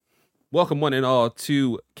Welcome one and all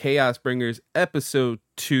to Chaosbringers episode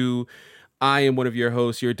 2. I am one of your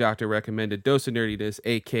hosts, your doctor recommended dose of nerdiness,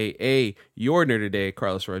 aka your nerd today,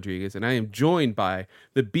 Carlos Rodriguez, and I am joined by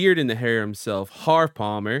the beard in the hair himself, Harv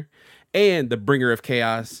Palmer, and the bringer of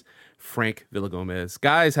chaos, Frank Villagomez.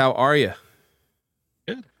 Guys, how are you?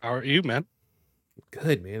 Good. How are you, man?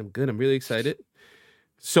 Good, man. I'm good. I'm really excited.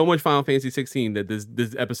 So much Final Fantasy 16 that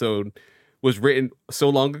this episode was written so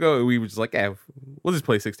long ago, and we were just like, yeah, we'll just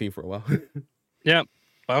play 16 for a while. Yeah.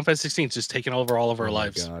 Final Fantasy 16 is just taking over all of our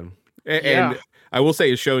lives. God. And I will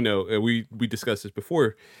say a show note, we discussed this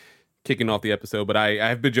before kicking off the episode, but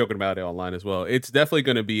I've been joking about it online as well. It's definitely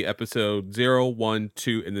going to be episode 0, 1,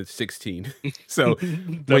 2, and then 16. So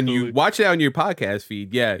when you watch it on your podcast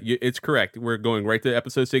feed, yeah, it's correct. We're going right to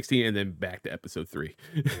episode 16 and then back to episode 3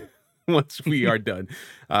 once we are done.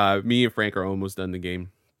 Me and Frank are almost done the game.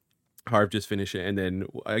 Harv just finished it, and then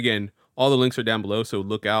again, all the links are down below, so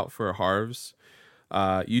look out for Harv's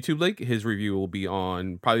YouTube link. His review will be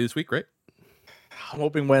on probably this week, right? I'm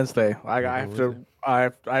hoping Wednesday. I've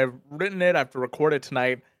written it. I have to record it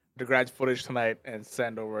tonight, to grab footage tonight, and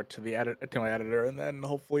send over to my editor, and then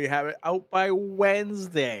hopefully have it out by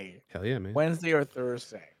Wednesday. Hell yeah, man! Wednesday or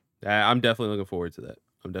Thursday. I'm definitely looking forward to that.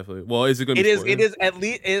 I'm definitely. Well, is it going to? It's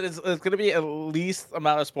going to be at least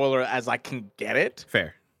amount of spoiler as I can get it.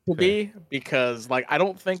 Fair. Be because I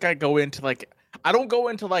don't think I go into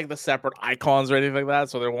the separate icons or anything like that,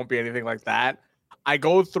 so there won't be anything like that. I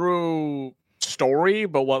go through story,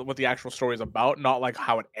 but what the actual story is about, not like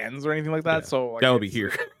how it ends or anything like that. Yeah. So that will be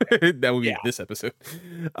here. That will be this episode.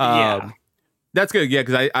 That's good. Yeah,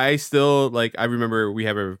 because I still I remember we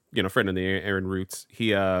have a friend in the Aaron Roots. He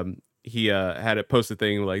had it post a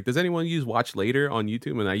thing like, does anyone use watch later on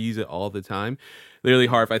YouTube? And I use it all the time. Literally,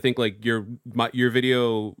 Harv, I think your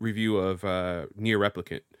video review of Nier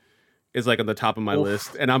Replicant is on the top of my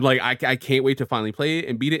list, and I'm like, I can't wait to finally play it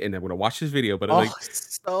and beat it, and I'm gonna watch this video. But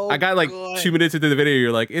I got good. 2 minutes into the video,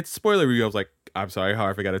 you're like, it's spoiler review. I was like, I'm sorry,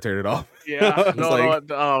 Harv, I gotta turn it off. Yeah, no,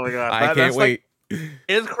 oh my god, I can't wait.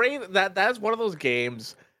 It's crazy that's one of those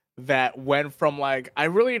games that went from I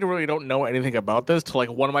really don't know anything about this to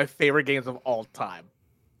one of my favorite games of all time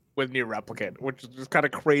with Nier Replicant, which is just kind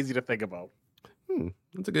of crazy to think about.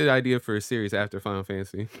 That's a good idea for a series after Final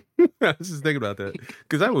Fantasy. I was just thinking about that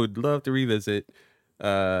because I would love to revisit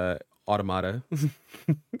Automata.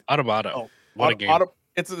 Automata. Oh, what a game!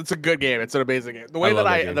 It's a good game. It's an amazing game. The way that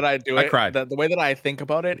I do it, the way that I think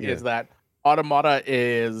about it is that Automata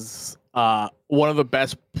is one of the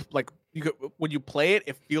best. When you play it,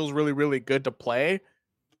 it feels really, really good to play,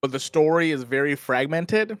 but the story is very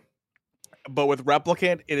fragmented. But with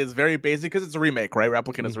Replicant, it is very basic because it's a remake, right?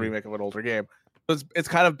 Replicant is a remake of an older game. So it's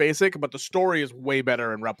kind of basic, but the story is way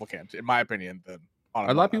better in Replicant, in my opinion, than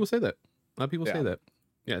Automata. A lot of people say that. Say that.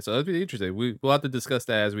 Yeah, so that'd be interesting. We'll have to discuss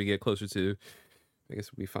that as we get closer to, I guess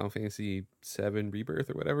it'll be Final Fantasy 7 Rebirth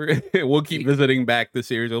or whatever. We'll keep visiting back the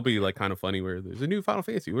series. It'll be kind of funny where there's a new Final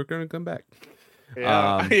Fantasy. We're going to come back.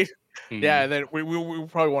 Yeah. Yeah, and then we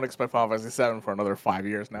probably won't expect Final Fantasy 7 for another 5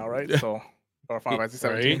 years now, right? So, or Final Fantasy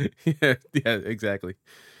 17. Right? Yeah, exactly.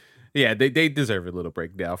 Yeah, they deserve a little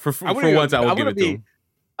break now. For once, I will give it to them.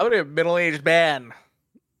 I'm going to be a middle-aged man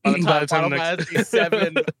by the time Final Fantasy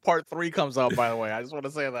 7 Part 3 comes out, by the way. I just want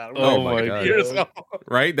to say that. Oh my God.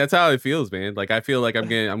 Right? That's how it feels, man. I feel like I'm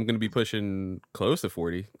going to be pushing close to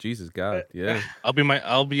 40. Jesus God. Yeah. I'll be in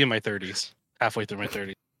my 30s. Halfway through my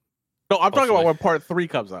 30s. No, I'm talking about when Part 3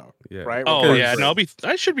 comes out. Yeah. Right? Oh, yeah. No,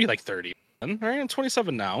 I should be 30. Right? I'm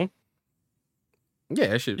 27 now.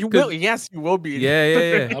 Yeah, I should. You will. Yes, you will be.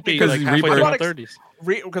 Yeah. I'll be halfway through my 30s.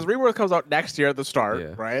 Because Rebirth comes out next year at the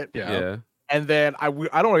start, right? Yeah. And then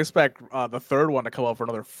I don't expect the third one to come out for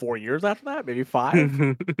another 4 years after that, maybe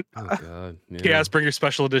 5. Oh God. Yeah, bring your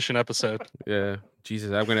special edition episode. Yeah.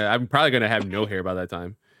 Jesus, I'm probably gonna have no hair by that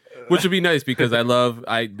time. Which would be nice because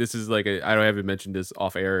this is I haven't mentioned this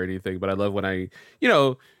off air or anything, but I love when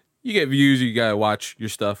you get views, you gotta watch your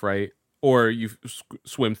stuff, right? Or you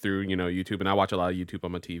swim through, YouTube, and I watch a lot of YouTube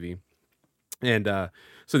on my TV. And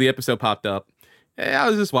so the episode popped up, and I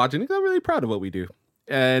was just watching it. I'm really proud of what we do.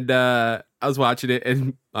 And I was watching it,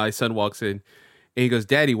 and my son walks in, and he goes,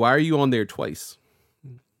 "Daddy, why are you on there twice?"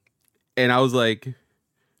 And I was like,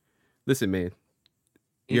 "Listen, man,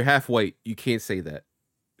 you're half white. You can't say that."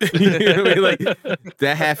 You know what I mean?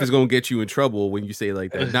 That half is gonna get you in trouble when you say it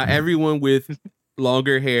like that. Not everyone with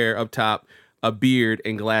longer hair up top, a beard,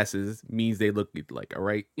 and glasses means they look like, all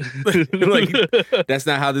right? That's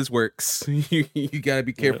not how this works. You gotta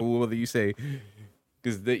be careful with what you say,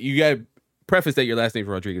 because you gotta preface that your last name's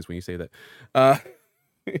Rodriguez when you say that.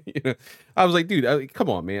 I was like, dude, come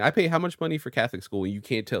on, man. I pay how much money for Catholic school and you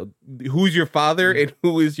can't tell who's your father and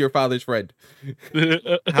who is your father's friend?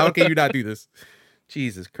 How can you not do this?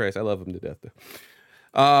 Jesus Christ, I love him to death, though.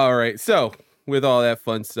 All right, so with all that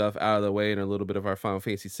fun stuff out of the way and a little bit of our Final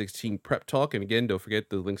Fantasy 16 prep talk, and again, don't forget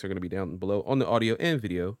the links are going to be down below on the audio and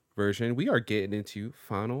video version. We are getting into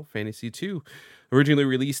Final Fantasy 2, originally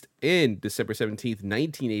released in December 17th,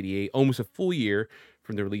 1988, almost a full year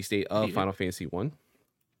from the release date of Final Fantasy 1.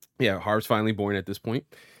 Yeah, Harv's finally born at this point.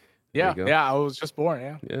 Yeah, I was just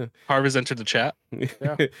born. Yeah. Harv has entered the chat.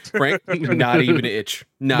 Yeah. Frank, not even an itch.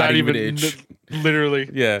 Not even an itch. Literally.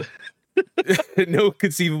 Yeah. No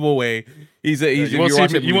conceivable way. You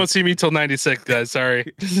won't see me till 96, guys.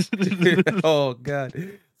 Sorry. Oh God,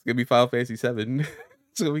 it's gonna be Final Fantasy 7.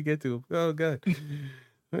 So we get to him. Oh God.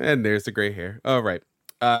 And there's the gray hair. All right.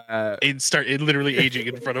 It literally aging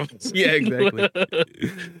in front of us. Yeah, exactly.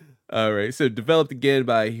 All right, so developed again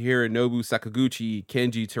by Hironobu Sakaguchi,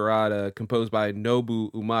 Kenji Terada, composed by Nobu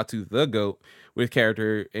Umatsu the GOAT, with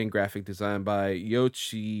character and graphic design by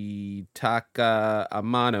Yoshitaka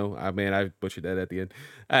Amano. I butchered that at the end.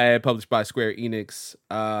 Published by Square Enix.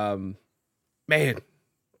 Man,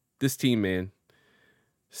 this team, man,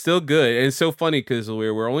 still good. And it's so funny because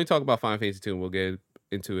we're only talking about Final Fantasy 2, and we'll get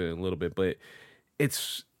into it in a little bit, but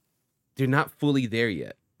they're not fully there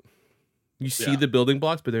yet. You see the building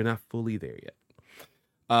blocks, but they're not fully there yet.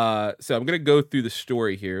 So I'm going to go through the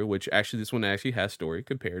story here, which actually this one actually has story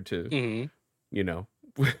compared to,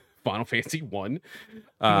 Final Fantasy 1.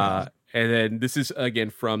 And then this is, again,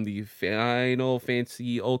 from the Final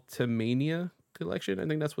Fantasy Ultimania collection. I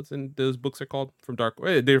think that's what's in those books are called.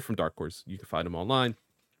 They're from Dark Horse. You can find them online.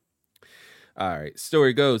 All right.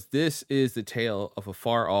 Story goes, this is the tale of a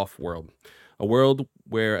far-off world. A world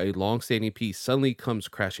where a long-standing peace suddenly comes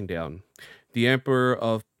crashing down. The Emperor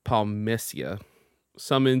of Palmesia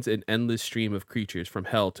summons an endless stream of creatures from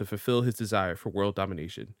hell to fulfill his desire for world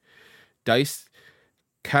domination. Dice,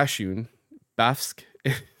 Kashun, Bafsk,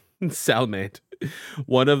 and Salmand.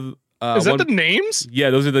 One of is that the names?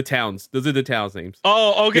 Yeah, those are the towns. Those are the towns' names.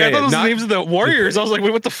 Oh, okay. I thought those were the names of the warriors. I was like,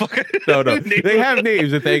 wait, what the fuck? No. They have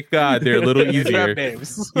names, and thank God they're a little easier. They have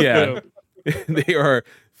names. Yeah. They are,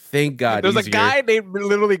 thank God, there's easier. A guy named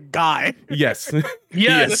literally Guy. Yes.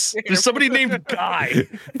 Yes. There's somebody named Guy.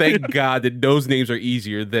 Thank God that those names are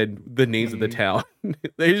easier than the names of the town.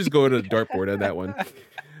 They just go to the dartboard on that one.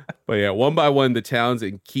 But yeah, one by one, the towns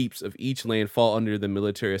and keeps of each land fall under the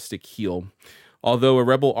militaristic heel. Although a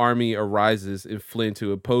rebel army arises in Flynn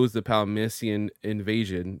to oppose the Palmesian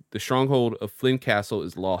invasion, the stronghold of Flynn Castle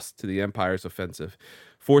is lost to the Empire's offensive,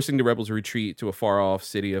 forcing the rebels to retreat to a far-off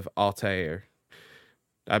city of Altair.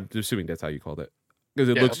 I'm assuming that's how you called it. Because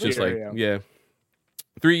it looks just like,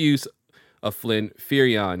 Three youths of Flynn,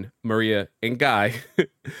 Firion, Maria, and Guy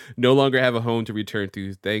no longer have a home to return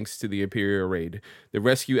to thanks to the Imperial raid. The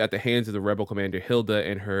rescue at the hands of the rebel commander Hilda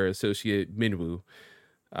and her associate Minwu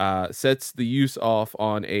sets the youths off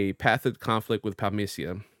on a path of conflict with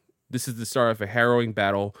Palmesia. This is the start of a harrowing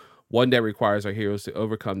battle, one that requires our heroes to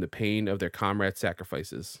overcome the pain of their comrades'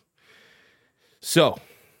 sacrifices. So,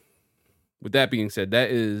 with that being said, that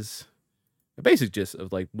is a basic gist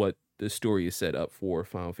of like what the story is set up for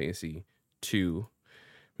Final Fantasy 2.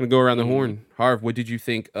 I'm gonna go around the horn. Harv, what did you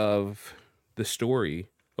think of the story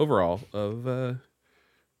overall of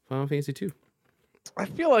Final Fantasy 2? I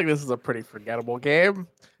feel like this is a pretty forgettable game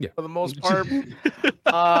for the most part.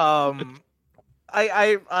 I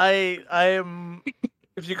am.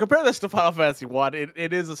 If you compare this to Final Fantasy 1,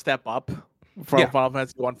 it is a step up from Final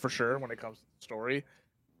Fantasy 1 for sure when it comes to the story.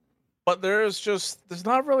 But there's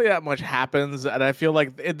not really that much happens, and I feel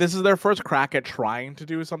like this is their first crack at trying to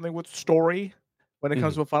do something with story when it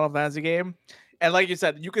comes to a Final Fantasy game. And like you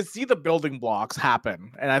said, you can see the building blocks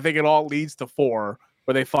happen, and I think it all leads to 4,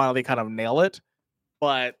 where they finally kind of nail it.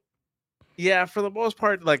 But yeah, for the most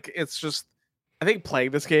part, like it's just, I think playing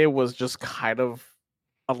this game was just kind of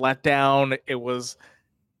a letdown. It was,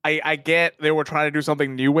 I get they were trying to do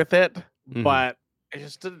something new with it, but it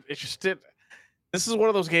just didn't. This is one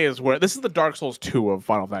of those games where this is the Dark Souls 2 of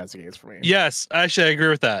Final Fantasy games for me. Yes, actually, I agree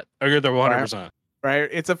with that. I agree with that 100%. Right?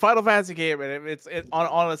 It's a Final Fantasy game, and it's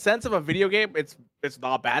on a sense of a video game, it's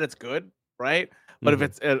not bad. It's good, right? But if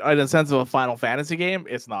it's in a sense of a Final Fantasy game,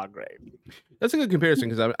 it's not great. That's a good comparison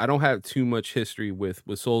because I don't have too much history with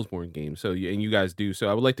Soulsborne games, so and you guys do. So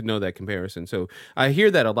I would like to know that comparison. So I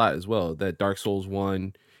hear that a lot as well. That Dark Souls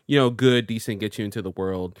 1, good, decent, gets you into the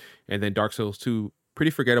world, and then Dark Souls 2,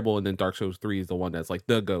 pretty forgettable, and then Dark Souls 3 is the one that's like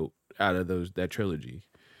the GOAT out of that trilogy.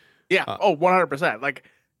 Yeah. 100%. Like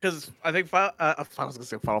because I think I was gonna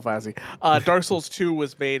say Final Fantasy. Dark Souls 2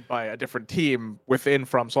 was made by a different team within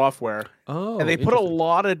From Software, and they put a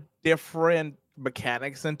lot of different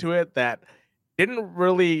mechanics into it that didn't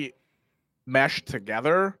really mesh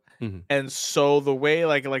together. And so the way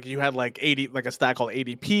like you had like a stat called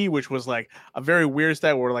ADP, which was like a very weird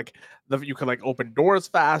stat where like you could like open doors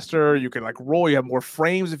faster, you can like roll, you have more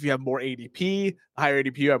frames if you have more ADP, higher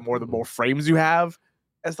ADP you have more the more frames you have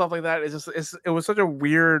and stuff like that. It was such a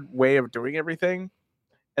weird way of doing everything.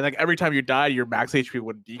 And like every time you die, your max HP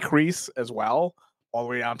would decrease as well, all the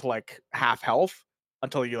way down to like half health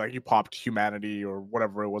until you popped humanity or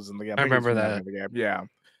whatever it was in the game. I remember that. In the game.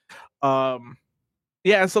 Yeah.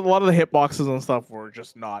 Yeah, so a lot of the hitboxes and stuff were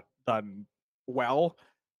just not done well.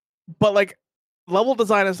 But like level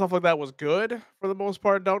design and stuff like that was good for the most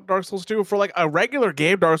part. Dark Souls 2 for like a regular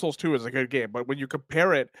game, Dark Souls 2 is a good game. But when you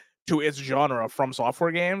compare it to its genre From Software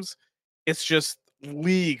games, it's just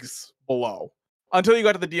leagues below. Until you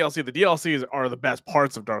got to the DLC, the DLCs are the best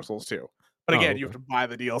parts of Dark Souls 2. But again, you have to buy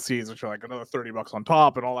the DLCs, which are like another $30 on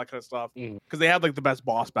top and all that kind of stuff. Because they have like the best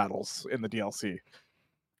boss battles in the DLC.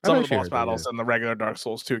 Some of the boss battles in the regular Dark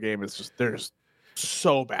Souls 2 game is just they're just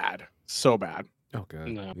so bad. So bad. Oh god.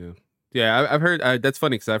 No. Yeah, I've heard that's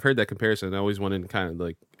funny because I've heard that comparison. I always wanted to kind of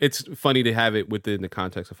like it's funny to have it within the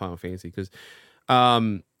context of Final Fantasy because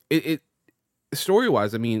it story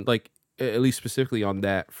wise, I mean, like at least specifically on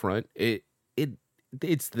that front,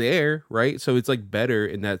 it's there, right? So it's like better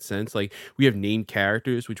in that sense. Like we have named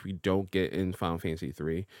characters, which we don't get in Final Fantasy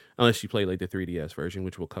 3, unless you play like the 3DS version,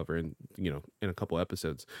 which we'll cover in a couple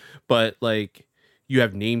episodes. But like you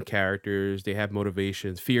have named characters, they have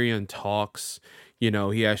motivations. Firion talks,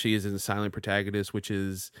 he actually is a silent protagonist, which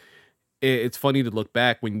is it's funny to look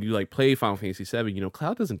back when you like play Final Fantasy 7.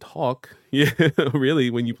 Cloud doesn't talk, really,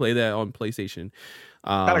 when you play that on PlayStation.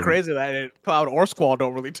 Kind of crazy that Cloud or Squall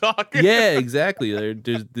don't really talk. Yeah, exactly.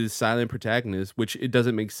 There's this silent protagonist, which it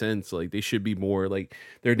doesn't make sense. Like they should be more like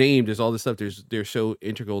they're named. There's all this stuff. They're so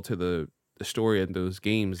integral to the story in those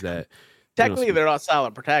games that technically they're not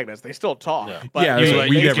silent protagonists. They still talk. Yeah, but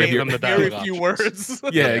we never hear them the very few words.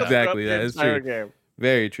 Yeah, exactly. That is true. Game.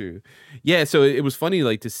 Very true. Yeah, so it was funny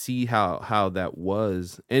like to see how that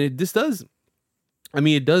was, and it does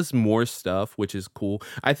more stuff, which is cool.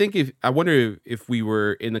 I wonder if we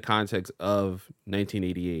were in the context of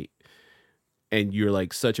 1988 and you're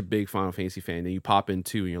like such a big Final Fantasy fan and you pop in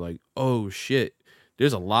 2 and you're like, oh shit,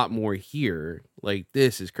 there's a lot more here. Like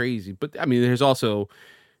this is crazy. But I mean, there's also,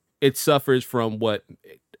 it suffers from what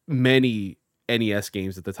many NES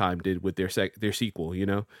games at the time did with their sequel,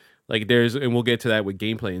 Like and we'll get to that with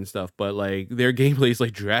gameplay and stuff, but like their gameplay is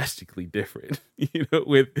like drastically different,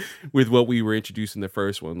 with what we were introduced in the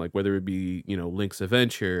first one, like whether it be, Link's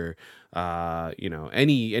Adventure,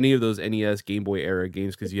 any of those NES Game Boy era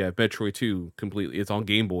games, because you have Metroid 2 completely, it's on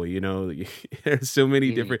Game Boy, there's so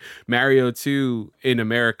many different, Mario 2 in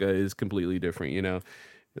America is completely different,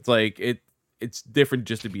 it's like it's different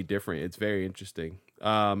just to be different. It's very interesting.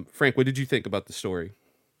 Frank, what did you think about the story?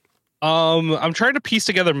 I'm trying to piece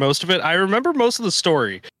together most of it. I remember most of the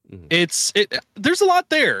story. There's a lot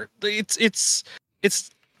there. It's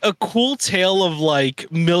a cool tale of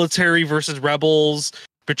like military versus rebels,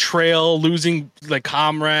 betrayal, losing like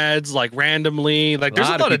comrades like randomly. Like there's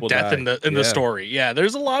a lot of death in the story. Yeah,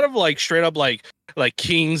 there's a lot of like straight up like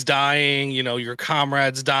kings dying, your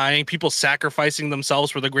comrades dying, people sacrificing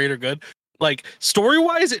themselves for the greater good. Like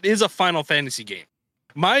story-wise, it is a Final Fantasy game.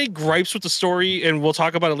 My gripes with the story, and we'll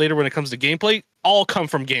talk about it later when it comes to gameplay, all come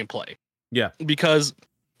from gameplay. Yeah. Because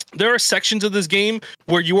there are sections of this game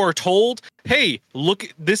where you are told, hey,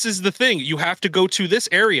 look, this is the thing. You have to go to this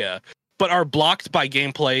area, but are blocked by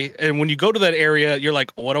gameplay. And when you go to that area, you're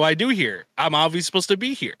like, what do I do here? I'm obviously supposed to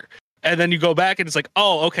be here. And then you go back and it's like,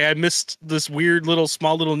 oh, okay, I missed this weird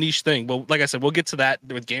small little niche thing. But like I said, we'll get to that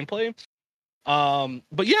with gameplay.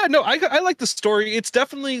 But yeah, no, I like the story. It's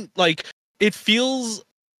definitely like, it feels,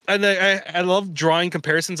 and I love drawing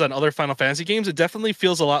comparisons on other Final Fantasy games. It definitely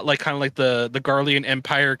feels a lot like kind of like the Garlean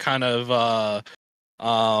Empire kind of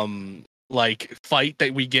like fight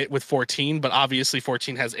that we get with 14, but obviously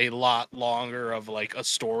 14 has a lot longer of like a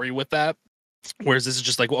story with that, whereas this is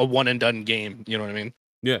just like a one and done game. You know what I mean?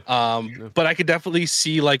 Yeah. But I could definitely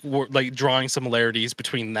see like drawing similarities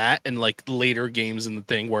between that and like later games in the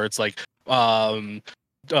thing where it's like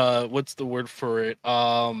what's the word for it?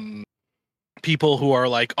 People who are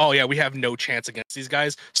like, oh yeah, we have no chance against these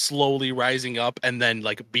guys, slowly rising up and then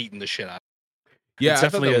like beating the shit out. Yeah, it's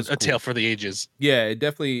definitely a tale for the ages. Yeah,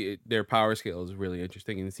 their power scale is really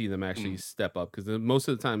interesting, and to see them actually step up, because most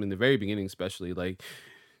of the time in the very beginning, especially, like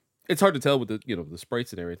it's hard to tell with the the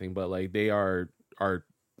sprites and everything, but like they are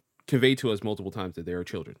conveyed to us multiple times that they are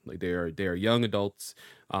children, like they are young adults,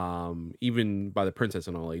 even by the princess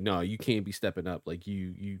and all. Like, no, you can't be stepping up. Like,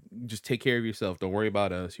 you just take care of yourself. Don't worry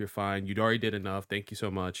about us. You're fine. You already did enough. Thank you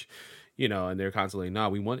so much. And they're constantly, nah,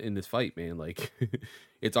 we want in this fight, man. Like,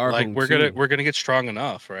 it's our like home we're too. gonna get strong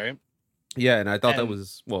enough, right? Yeah, and I thought that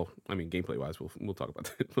was, well, I mean, gameplay wise, we'll talk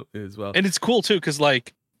about that as well. And it's cool too, because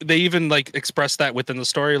like they even like express that within the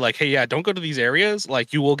story, like, hey, yeah, don't go to these areas,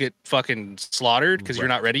 like you will get fucking slaughtered because you're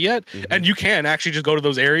not ready yet. And you can actually just go to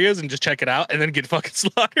those areas and just check it out and then get fucking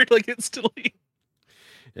slaughtered like instantly.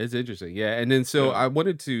 It's interesting, yeah. And then so I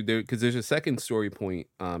wanted to, because there's a second story point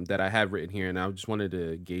that I have written here, and I just wanted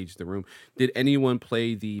to gauge the room. Did anyone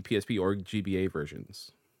play the PSP or GBA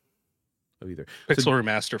versions of either? Pixel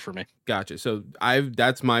remaster for me. Gotcha. So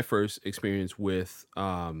that's my first experience with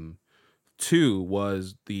 2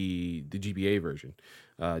 was the GBA version,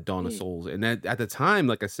 Dawn of Souls. And that at the time,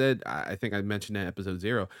 like I said, I think I mentioned that episode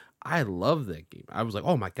 0, I love that game. I was like,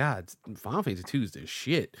 oh my God, Final Fantasy 2 is the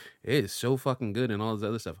shit. It is so fucking good and all this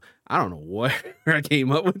other stuff. I don't know where I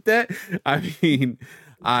came up with that. I mean,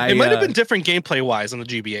 it might have been different gameplay wise on the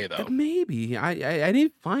GBA though. Maybe. I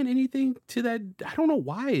didn't find anything to that. I don't know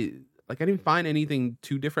why. Like, I didn't find anything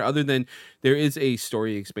too different other than there is a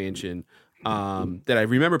story expansion that I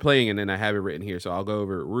remember playing, and then I have it written here, so I'll go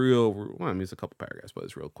over it well, I mean, it's a couple paragraphs, but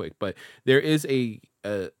it's real quick. But there is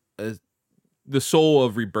the Soul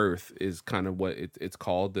of Rebirth is kind of what it's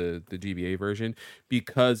called, the GBA version,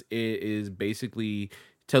 because it is basically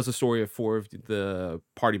tells the story of 4 of the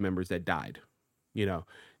party members that died,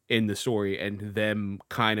 in the story, and them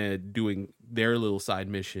kind of doing their little side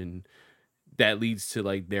mission that leads to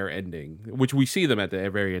like their ending, which we see them at the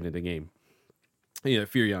very end of the game.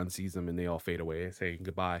 Furion sees them and they all fade away saying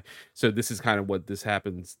goodbye. So this is kind of what this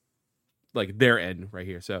happens, like their end right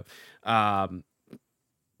here. So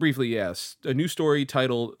briefly, yes, a new story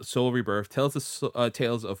titled Soul of Rebirth tells the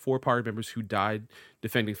tales of 4 party members who died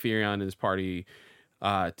defending Furion and his party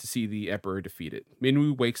to see the Emperor defeated.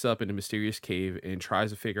 Minwu wakes up in a mysterious cave and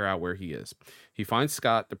tries to figure out where he is. He finds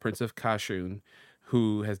Scott, the Prince of Kashun,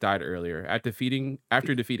 who has died earlier. After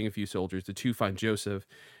defeating a few soldiers, the 2 find Joseph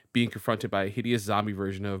being confronted by a hideous zombie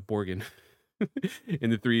version of Borgin.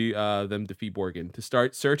 And the 3 of them defeat Borgin to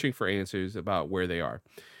start searching for answers about where they are.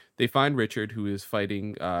 They find Richard, who is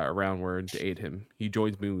fighting aroundward to aid him. He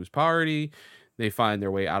joins Minwu's party. They find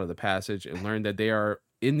their way out of the passage and learn that they are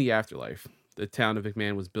in the afterlife. The town of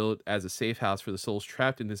McMahon was built as a safe house for the souls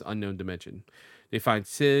trapped in this unknown dimension. They find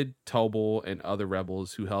Sid, Tobal, and other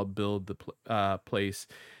rebels who helped build the place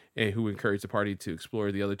and who encouraged the party to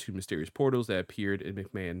explore the other 2 mysterious portals that appeared in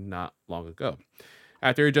McMahon not long ago.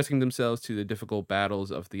 After adjusting themselves to the difficult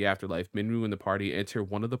battles of the afterlife, Minwu and the party enter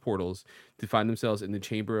one of the portals to find themselves in the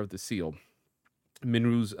Chamber of the Seal,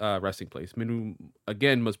 Minwu's resting place. Minwu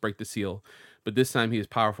again must break the seal, but this time he is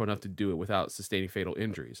powerful enough to do it without sustaining fatal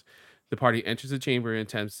injuries. The party enters the chamber and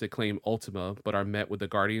attempts to claim Ultima, but are met with the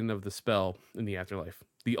guardian of the spell in the afterlife,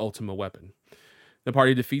 the Ultima weapon. The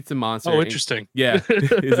party defeats the monster. Oh, interesting. Yeah,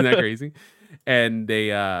 isn't that crazy? And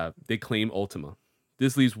they claim Ultima.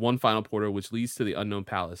 This leaves one final portal, which leads to the unknown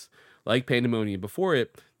palace. Like Pandemonium before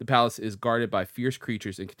it, the palace is guarded by fierce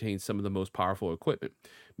creatures and contains some of the most powerful equipment.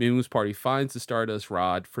 Minwu's party finds the Stardust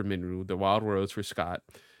Rod for Minwu, the Wild Rose for Scott,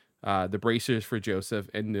 the Bracers for Joseph,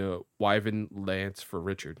 and the Wyvern Lance for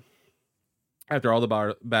Richard. After all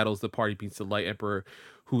the battles, the party beats the Light Emperor,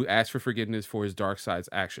 who asks for forgiveness for his dark side's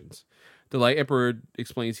actions. The Light Emperor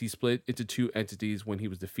explains he split into 2 entities when he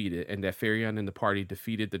was defeated, and that Farion and the party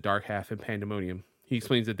defeated the Dark Half in Pandemonium. He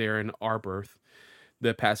explains that they are in Arbirth,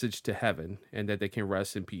 the passage to heaven, and that they can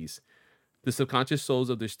rest in peace. The subconscious souls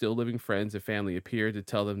of their still living friends and family appear to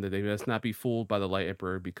tell them that they must not be fooled by the Light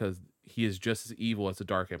Emperor because he is just as evil as the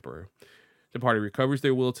Dark Emperor. The party recovers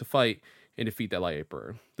their will to fight and defeat that Light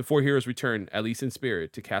Emperor. The 4 heroes return, at least in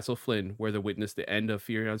spirit, to Castle Flynn, where they witness the end of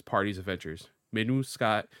Furion's party's adventures. Minwu,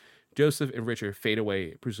 Scott, Joseph, and Richard fade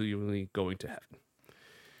away, presumably going to heaven.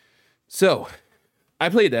 So, I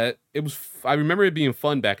played that. I remember it being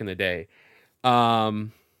fun back in the day. I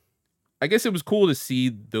guess it was cool to see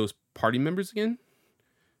those party members again,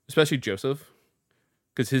 especially Joseph,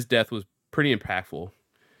 because his death was pretty impactful,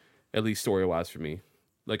 at least story-wise for me.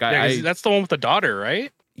 Like, that's the one with the daughter,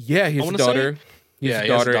 right? Yeah, he has a daughter. He has a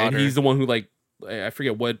daughter, and he's the one who, like, I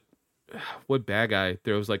forget what bad guy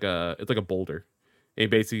throws it's like a boulder, and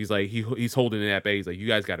basically he's like he's holding it at bay. He's like, you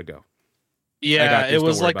guys got to go. Yeah, it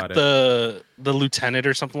was like the lieutenant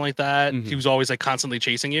or something like that. Mm-hmm. He was always like constantly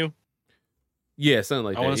chasing you. Yeah, something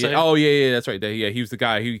like that. Yeah. Oh yeah, that's right. Yeah, he was the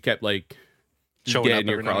guy who kept like showing up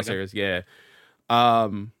near crosshairs. Yeah,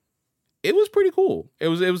 it was pretty cool. It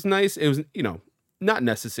was nice. It was not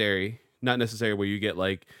necessary where you get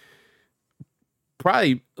like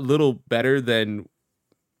probably a little better than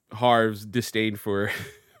Harv's disdain for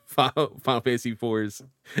Final Fantasy IV's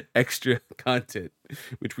extra content,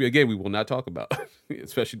 which we will not talk about,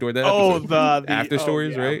 especially during that episode. The after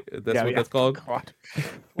stories, yeah. right? That's what that's called. God.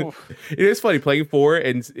 It is funny playing 4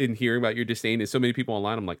 and hearing about your disdain. There's so many people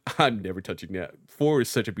online. I'm like, I'm never touching that. 4 is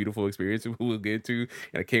such a beautiful experience. We'll get into,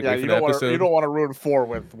 and I can't wait for that episode. You don't want to ruin 4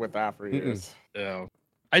 with after years. Yeah.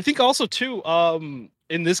 I think also too,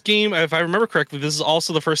 in this game, if I remember correctly, this is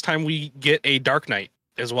also the first time we get a Dark Knight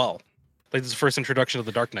as well. Like, this is the first introduction of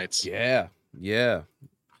the Dark Knights. Yeah,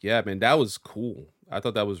 man, that was cool. I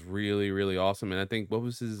thought that was really, really awesome. And I think what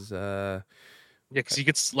was his? Yeah, because he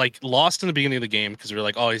gets like lost in the beginning of the game because we're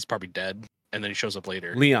like, oh, he's probably dead, and then he shows up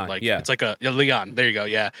later. Leon, like, yeah, it's like Leon. There you go.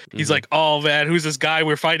 Yeah, he's like, oh man, who's this guy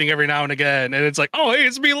we're fighting every now and again? And it's like, oh hey,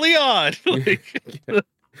 it's me, Leon.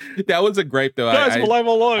 That was a gripe though. Guys,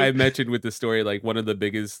 I mentioned with the story, like one of the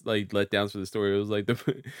biggest like letdowns for the story was like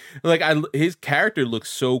his character looks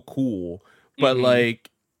so cool, but like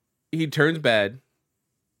he turns bad,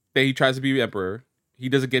 then he tries to be emperor, he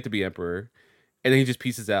doesn't get to be emperor, and then he just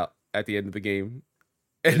pieces out at the end of the game.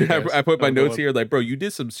 And I put my notes here like, bro, you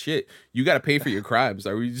did some shit. You got to pay for your crimes.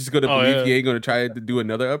 Are we just gonna believe he ain't gonna try to do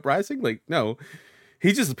another uprising? Like, no,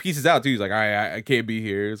 he just pieces out too. He's like, all right, I can't be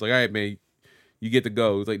here. It's like, all right, man. You get to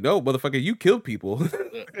go. It's like, no, motherfucker, you killed people.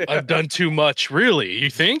 I've done too much, really. You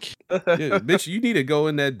think? Yeah, bitch, you need to go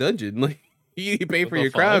in that dungeon. Like, you pay for your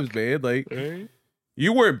crimes, man. Like, right?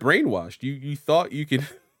 You weren't brainwashed. You thought you could.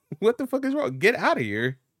 What the fuck is wrong? Get out of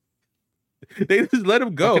here. They just let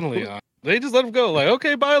him go. They just let him go. Like,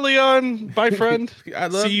 okay, bye, Leon. Bye, friend. I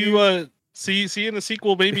love you. See you in the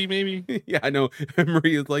sequel, maybe. Yeah, I know.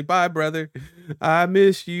 Maria's like, bye, brother. I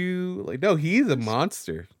miss you. Like, no, he's a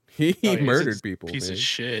monster. He murdered people. Piece of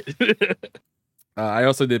shit. I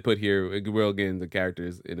also did put here, we'll get into the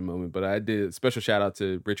characters in a moment, but I did a special shout out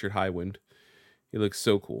to Richard Highwind. He looks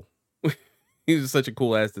so cool. He's such a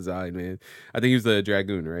cool ass design, man. I think he was the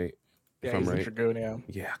Dragoon, right? Yeah, he's the Dragoon, yeah.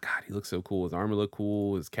 Yeah, God, he looks so cool. His armor looked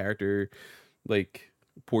cool. His character, like,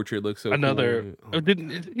 portrait looks so cool.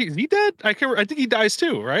 Is he dead? I think he dies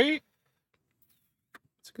too, right?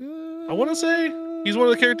 It's good. I want to say he's one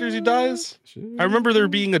of the characters who dies. Sure. I remember there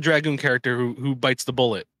being a Dragoon character who bites the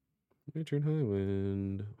bullet. Richard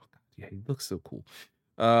Highwind. Oh, God, yeah, he looks so cool.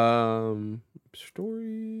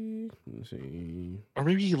 Story. Let's see. Or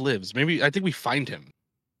maybe he lives. Maybe I think we find him.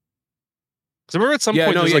 Because I remember at some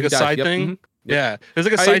point there's like a side thing. Mm-hmm. Yeah, there's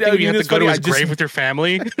like a side thing. You have to go to his grave with your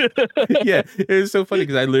family. Yeah, it was so funny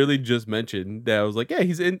because I literally just mentioned that. I was like, yeah,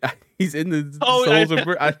 he's in the Souls of.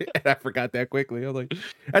 I forgot that quickly. I was like,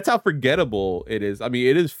 that's how forgettable it is. I mean,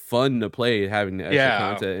 it is fun to play having the extra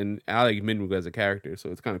content, and I like Minwoo as a character,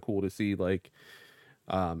 so it's kind of cool to see like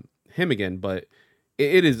him again. But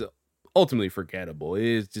it is ultimately forgettable. It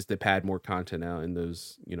is just to pad more content out in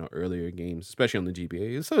those, earlier games, especially on the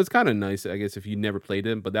GBA. So it's kind of nice, I guess, if you never played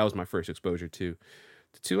them. But that was my first exposure to.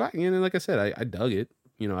 And like I said, I dug it.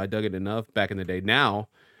 I dug it enough back in the day. Now,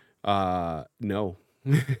 no,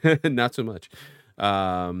 not so much.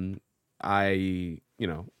 Our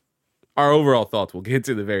overall thoughts we'll get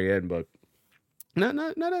to the very end, but not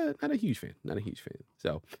a huge fan. Not a huge fan.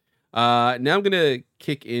 So now I'm gonna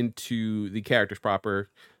kick into the characters proper.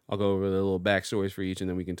 I'll go over the little backstories for each, and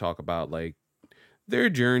then we can talk about like their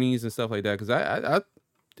journeys and stuff like that. Because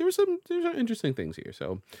there's some interesting things here.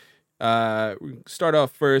 So we start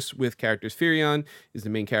off first with characters. Firion is the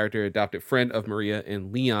main character, adopted friend of Maria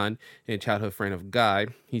and Leon, and childhood friend of Guy.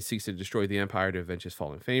 He seeks to destroy the Empire to avenge his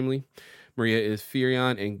fallen family. Maria is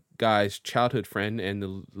Firion and Guy's childhood friend and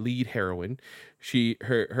the lead heroine.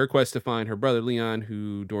 Her quest to find her brother Leon,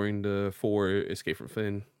 who during the 4 escaped from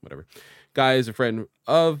Finn, whatever. Guy is a friend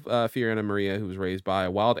of Firion and Maria, who was raised by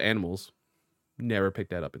wild animals. Never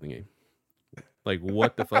picked that up in the game. Like,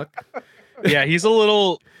 what the fuck? Yeah, he's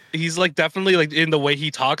like definitely like in the way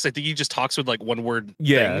he talks. I think he just talks with like one word.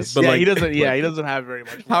 Yeah, things. But he doesn't. Yeah, he doesn't have very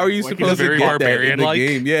much. How are you supposed to get that in the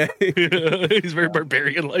game? Yeah, he's very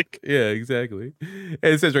barbarian like. Yeah, exactly. And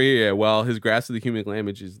it says right here, while his grasp of the human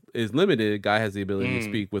language is limited, Guy has the ability to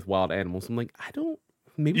speak with wild animals. I'm like, I don't.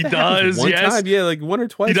 Maybe he does. One time, yeah, like one or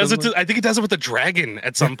twice. He does it. I think he does it with a dragon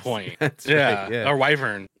at some point. That's right, yeah, or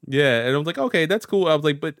wyvern. Yeah, and I was like, okay, that's cool. I was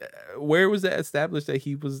like, but where was that established that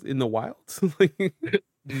he was in the wilds? Like,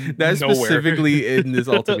 that's specifically in this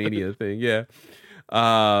Ultimania thing. Yeah.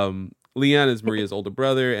 Leon is Maria's older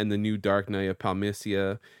brother and the new Dark Knight of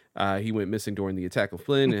Palmyra. He went missing during the attack of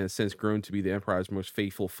Flynn and has since grown to be the Empire's most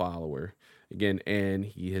faithful follower. Again, and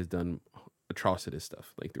he has done atrocious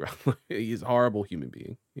stuff like throughout. He's a horrible human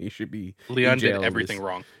being. He should be. Leon did everything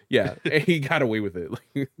wrong. Yeah, and he got away with it.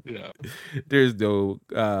 Yeah, there's no,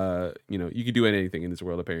 you can do anything in this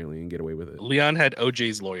world apparently and get away with it. Leon had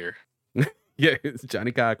OJ's lawyer. Yeah, it's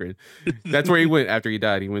Johnny Cochran. That's where he went after he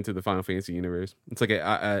died. He went to the Final Fantasy universe. It's like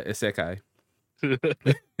a isekai.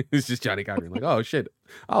 It's just Johnny Cochran. Like, oh shit,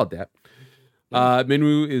 I'll adapt.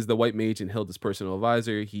 Minwu is the white mage and Hilda's personal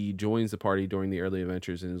advisor. He joins the party during the early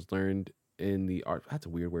adventures and has learned in the art. That's a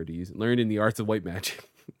weird word to use. Learned in the arts of white magic.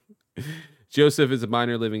 Joseph is a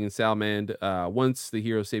miner living in Salmand. Once the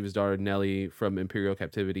hero saves his daughter Nellie from imperial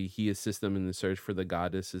captivity, he assists them in the search for the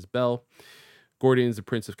goddess's bell. Gordian is the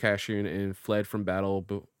prince of Kashyyyn and fled from battle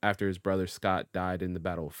after his brother Scott died in the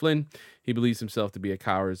Battle of Flynn. He believes himself to be a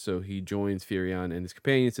coward, so he joins Firion and his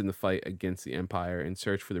companions in the fight against the Empire and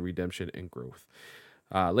search for the redemption and growth.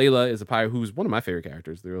 Layla is a pirate who's one of my favorite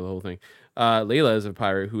characters through the whole thing. Layla is a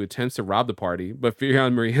pirate who attempts to rob the party, but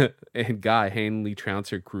Firion, Maria, and Guy handily trounce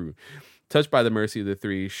her crew. Touched by the mercy of the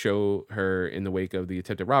three, show her in the wake of the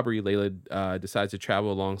attempted robbery, Layla decides to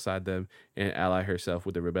travel alongside them and ally herself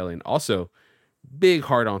with the rebellion. Also, big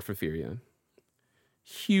hard on for Firion.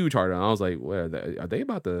 Huge hard on. I was like, "What are they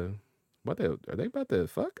about to? Are they about to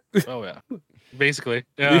fuck?" Oh yeah, basically.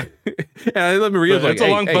 Yeah. And I let Maria like, "It's a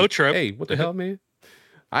long boat trip." Hey, what the hell, man?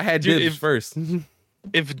 I had dibs first.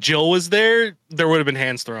 If Jill was there, there would have been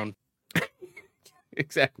hands thrown.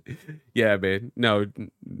 Exactly. Yeah, man. No,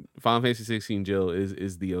 Final Fantasy 16 Jill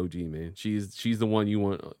is the OG, man. She's the one you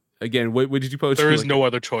want. Again, what did you post? There is no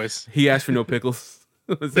other choice. He asked for no pickles.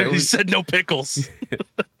 He said no pickles.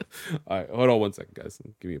 All right, hold on 1 second, guys.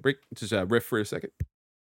 Give me a break. Just riff for a second.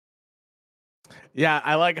 Yeah,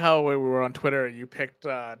 I like how when we were on Twitter and you picked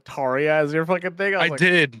Taria as your fucking thing. I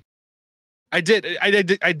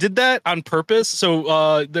did that on purpose.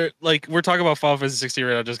 So there, like, we're talking about Final Fantasy 16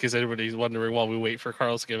 right now, just in case anybody's wondering while we wait for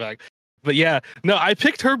Carlos to get back. But yeah, no, I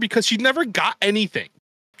picked her because she never got anything.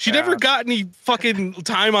 She never got any fucking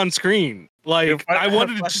time on screen. Like, I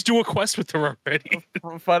wanted to just do a quest with her already.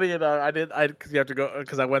 Funny enough, because you have to go,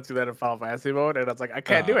 because I went through that in Final Fantasy mode, and I was like, I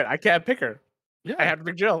can't do it. I can't pick her. Yeah, I have to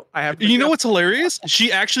pick Jill. You know what's hilarious?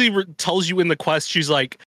 She actually tells you in the quest, she's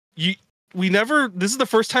like, this is the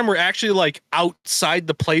first time we're actually like outside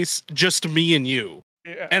the place, just me and you.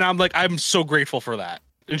 Yeah. And I'm like, I'm so grateful for that.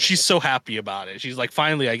 And she's so happy about it. She's like,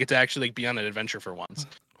 finally, I get to actually like be on an adventure for once.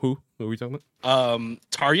 Who are we talking about?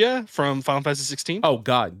 Taria from Final Fantasy 16. Oh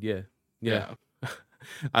God, yeah.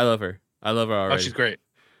 I love her. Already. Oh, she's great.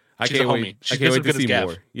 She's a homie. I can't wait to see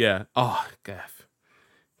more. Yeah. Oh, Gaff.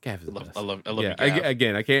 Gaff is the best. I love yeah.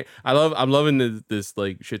 Again, I can't. I'm loving this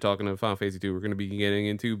like shit talking of Final Fantasy 2 we're gonna be getting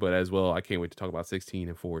into, but as well, I can't wait to talk about 16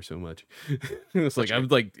 and 4 so much. It's like I'm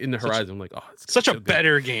like in the horizon. I'm like, oh, it's such a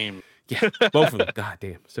better game. Yeah, both of them. God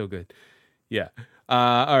damn, so good. Yeah.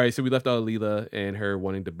 All right, so we left out Leela and her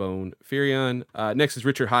wanting to bone Firion. Next is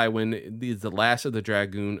Richard Highwind. He is the last of the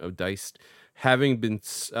Dragoon of Dice, having been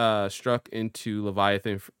stuck in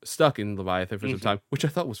Leviathan for some time, which I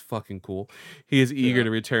thought was fucking cool. He is eager to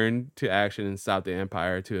return to action and stop the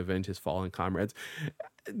Empire to avenge his fallen comrades.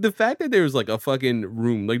 The fact that there's like a fucking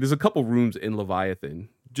room, like there's a couple rooms in Leviathan,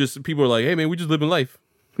 just people are like, hey man, we just living life.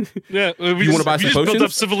 Yeah, you want to buy some potions? Built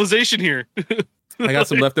up civilization here. I got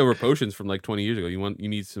some leftover potions from like 20 years ago. You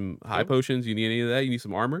need some high potions? You need any of that? You need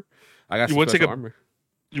some armor? I got some special armor.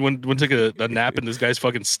 You want to take a nap in this guy's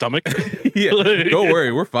fucking stomach? Yeah, don't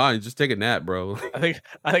worry, we're fine. Just take a nap, bro. I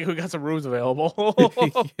think we got some rooms available.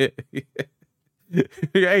 Yeah.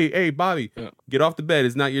 Hey, Bobby, get off the bed.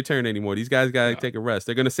 It's not your turn anymore. These guys gotta take a rest.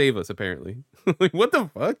 They're gonna save us, apparently. Like, what the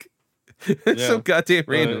fuck? It's so goddamn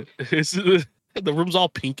random. The room's all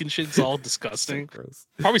pink and shit. It's all disgusting. So gross.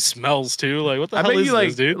 Probably smells too. Like, what the hell is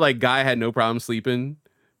this, dude? Like, Guy had no problem sleeping.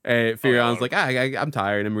 And Firion's like, I'm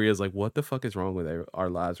tired. And Maria's like, what the fuck is wrong with our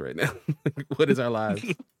lives right now? What is our lives?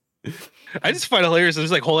 I just find it hilarious.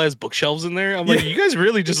 There's like whole ass bookshelves in there. I'm like, you guys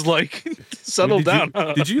really just like settle down.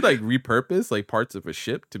 Did you like repurpose like parts of a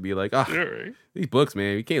ship to be like, these books,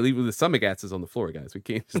 man, we can't leave with the stomach acids on the floor, guys. We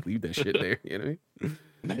can't just leave that shit there. You know what I mean?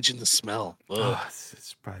 Imagine the smell.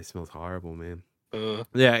 It probably smells horrible, man.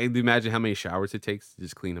 Yeah, imagine how many showers it takes to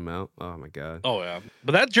just clean them out. Oh my god. Oh yeah,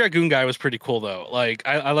 but that Dragoon guy was pretty cool though. Like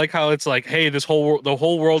I like how it's like, hey, the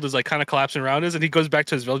whole world is like kind of collapsing around us, and he goes back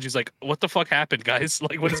to his village. He's like, what the fuck happened, guys?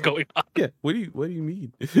 Like, what is going on? Yeah. What do you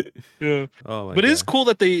mean? Yeah. Oh my god. But it is cool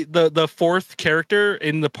that the fourth character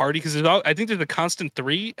in the party, because I think there's a constant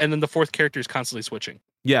 3, and then the fourth character is constantly switching.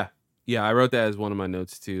 Yeah. I wrote that as one of my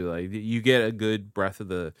notes too. Like, you get a good breath of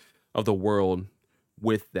the world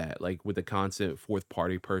with that, like with the constant fourth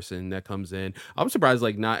party person that comes in. I'm surprised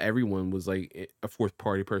like not everyone was like a fourth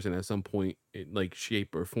party person at some point in like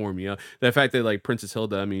shape or form. You know, the fact that like Princess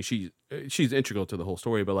Hilda, I mean, she's integral to the whole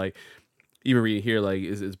story, but like even reading here, like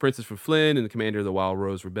is Princess from Flynn and the commander of the Wild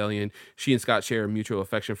Rose Rebellion. She and Scott share a mutual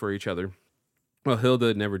affection for each other. Well,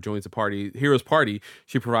 Hilda never joins the hero's party.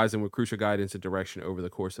 She provides them with crucial guidance and direction over the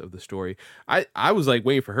course of the story. I was like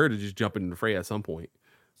waiting for her to just jump into the fray at some point.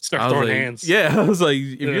 Start throwing hands. Yeah, I was like,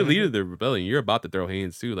 if you're leading the rebellion, you're about to throw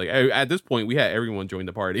hands too. Like at this point, we had everyone join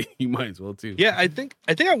the party. You might as well too. Yeah, I think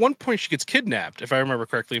at one point she gets kidnapped, if I remember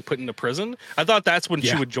correctly, and put into prison. I thought that's when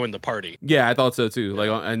she would join the party. Yeah, I thought so too. Like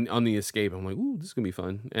on the escape, I'm like, ooh, this is gonna be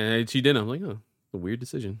fun. And she didn't. I'm like, oh, a weird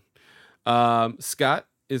decision. Scott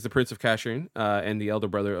is the Prince of Casherin and the elder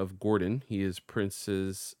brother of Gordon. He is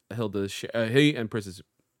Princess Hilda. He and Princess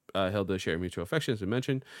Hilda share mutual affection, as we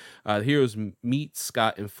mentioned. The heroes meet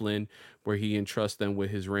Scott and Flynn, where he entrusts them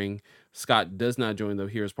with his ring. Scott does not join the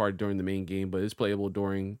heroes party during the main game, but is playable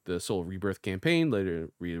during the Soul Rebirth campaign, later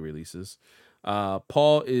re-releases.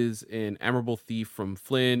 Paul is an admirable thief from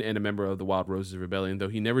Flynn and a member of the Wild Roses Rebellion. Though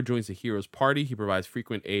he never joins the heroes party, he provides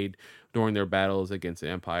frequent aid during their battles against the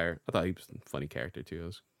Empire. I thought he was a funny character too. It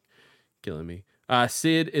was killing me.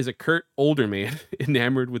 Sid is a curt older man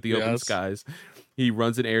enamored with the open skies. He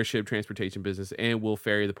runs an airship transportation business and will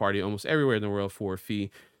ferry the party almost everywhere in the world for a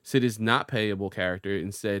fee. Sid is not payable character,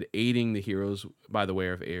 instead aiding the heroes by the way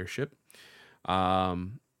of airship.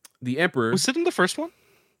 The Emperor... Was Sid in the first one?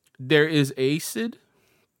 There is a Sid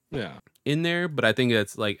in there, but I think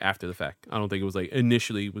that's like after the fact. I don't think it was like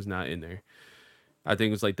initially was not in there. I think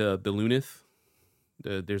it was like the Lunith.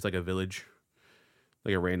 There's like a village,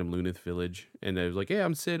 like a random Lunith village, and it was like, yeah,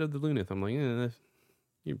 I'm Sid of the Lunith. I'm like, yeah,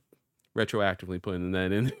 you're retroactively putting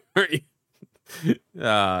that in there.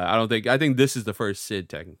 I think this is the first Sid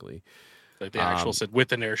technically. Like the actual Sid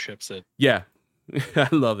with an airship Sid. Yeah. I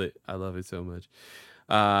love it so much.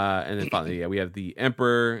 And then finally, we have the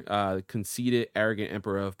Emperor, conceited, arrogant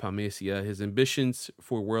Emperor of Palmacia. His ambitions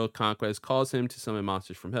for world conquest cause him to summon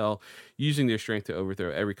monsters from hell, using their strength to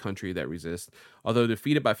overthrow every country that resists. Although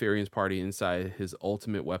defeated by Furion's party inside his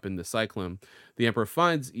ultimate weapon, the Cyclone, the Emperor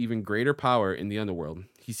finds even greater power in the underworld.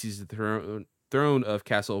 He seizes the throne of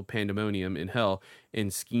Castle Pandemonium in hell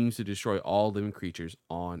and schemes to destroy all living creatures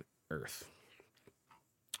on Earth.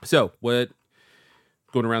 So,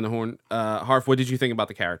 going around the horn, Harf, what did you think about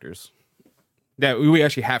the characters? That we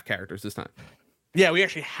actually have characters this time. Yeah, we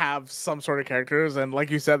actually have some sort of characters, and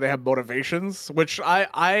like you said, they have motivations, which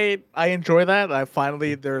I enjoy that. I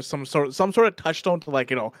finally there's some sort of touchstone to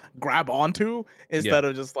like grab onto instead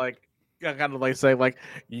of just like kind of like say like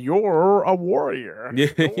you're a warrior,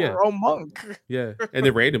 you're a monk, and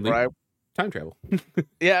then randomly time travel.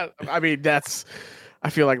 Yeah, I mean I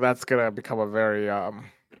feel like that's gonna become a very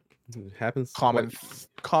it happens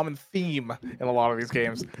common theme in a lot of these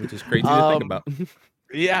games, which is crazy to think about.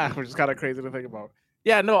 Yeah, which is kind of crazy to think about.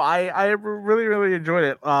 Yeah, no, I really enjoyed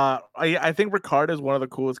it. I think Ricard is one of the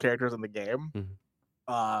coolest characters in the game.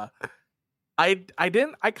 Mm-hmm.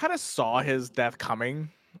 I kind of saw his death coming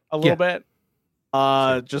a little bit.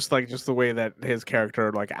 Just the way that his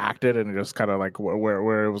character like acted and just kind of like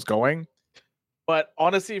where it was going. But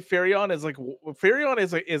honestly, Furion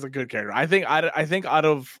is a good character. I think out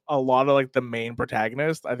of a lot of like the main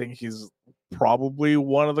protagonists, I think he's probably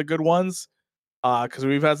one of the good ones. Because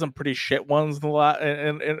we've had some pretty shit ones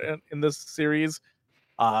in this series.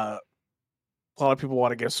 A lot of people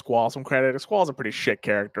want to give Squall some credit. Squall's a pretty shit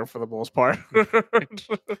character for the most part.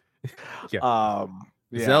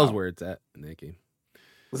 Zell's where it's at in that game.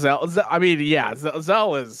 Zell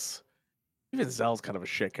is. Even Zell's kind of a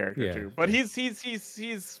shit character too, but he's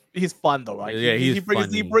fun though. Like he brings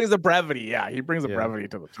the brevity. Yeah, he brings the brevity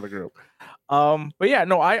to the group. But yeah,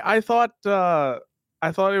 no, I thought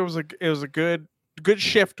it was a good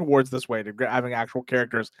shift towards this way to having actual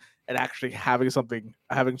characters and actually having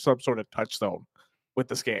some sort of touchstone with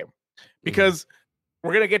this game, because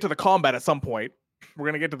we're gonna get to the combat at some point. We're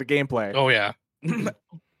gonna get to the gameplay. Oh yeah.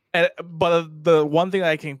 But the one thing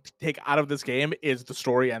I can take out of this game is the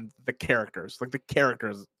story and the characters. Like the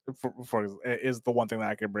characters is the one thing that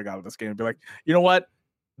I can bring out of this game and be like, you know what?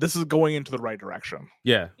 This is going into the right direction.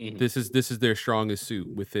 Yeah, this is their strongest suit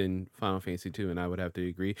within Final Fantasy 2, and I would have to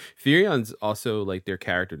agree. Furion's also like their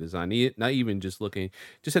character design, not even just looking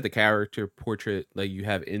at the character portrait like you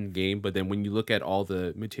have in game, but then when you look at all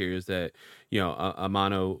the materials that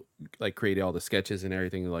Amano like created, all the sketches and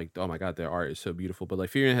everything, like oh my god, their art is so beautiful. But like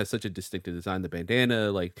Furion has such a distinctive design. The bandana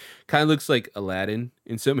like kind of looks like Aladdin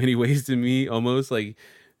in so many ways to me, almost like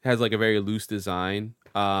has like a very loose design.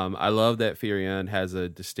 I love that Firion has a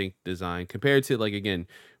distinct design compared to, like, again,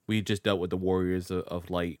 we just dealt with the Warriors of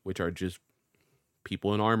Light, which are just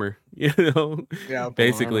people in armor, Yeah,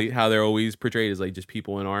 basically how they're always portrayed as like just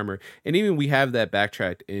people in armor. And even we have that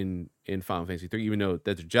backtracked in Final Fantasy 3, even though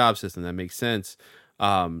that's a job system that makes sense.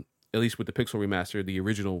 At least with the Pixel remaster, the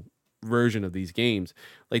original version of these games,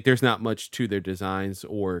 like there's not much to their designs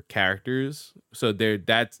or characters, so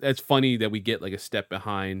that's funny that we get like a step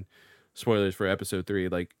behind. Spoilers for episode 3,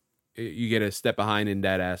 like you get a step behind in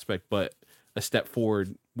that aspect, but a step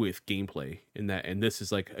forward with gameplay in that. And this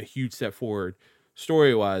is like a huge step forward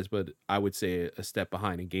story wise, but I would say a step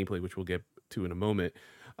behind in gameplay, which we'll get to in a moment.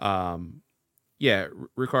 Yeah,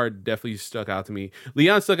 Ricard definitely stuck out to me.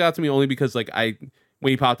 Leon stuck out to me only because like when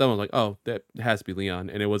he popped up, I was like, oh, that has to be Leon,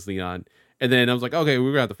 and it was Leon. And then I was like, okay,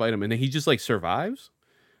 we're gonna have to fight him, and then he just like survives.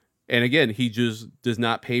 And again, he just does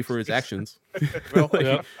not pay for his actions.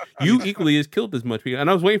 Like, you equally has killed as much people. And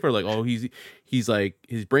I was waiting for like, oh, he's like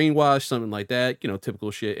his brainwashed, something like that,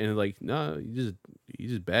 typical shit. And like, no, he's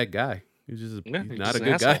just a bad guy. He's not a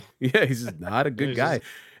good guy. Yeah, he's just not a good guy.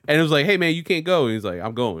 And it was like, hey man, you can't go. And he's like,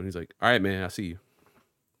 I'm going. He's like, all right, man, I'll see you.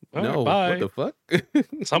 Oh, no, bye. What the fuck?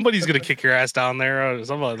 Somebody's gonna kick your ass down there or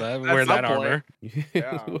something like that. Wear that armor.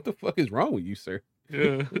 Yeah. What the fuck is wrong with you, sir?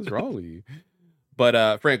 Yeah. What's wrong with you?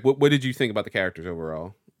 But Frank, what did you think about the characters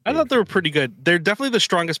overall? I thought they were pretty good. They're definitely the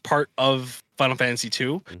strongest part of Final Fantasy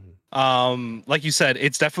 2. Mm-hmm. Like you said,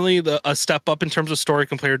 it's definitely a step up in terms of story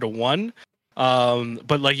compared to 1.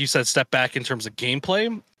 But like you said, step back in terms of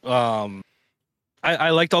gameplay. I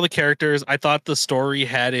liked all the characters. I thought the story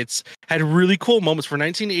had really cool moments for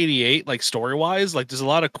 1988, like story wise. Like there's a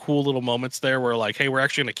lot of cool little moments there where like, hey, we're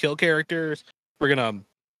actually gonna kill characters. We're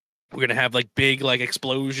gonna have like big like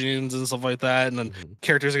explosions and stuff like that, and then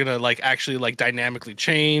characters are gonna like actually like dynamically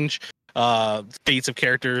change. Fates of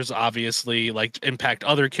characters obviously like impact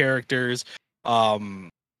other characters.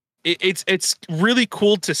 It's really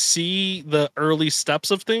cool to see the early steps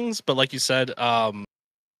of things, but like you said,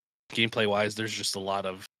 gameplay wise, there's just a lot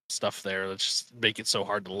of stuff there that just make it so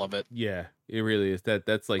hard to love it. Yeah, it really is.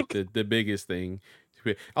 That's like the biggest thing.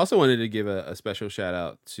 I also wanted to give a special shout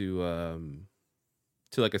out to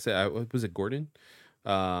like I said, was it Gordon?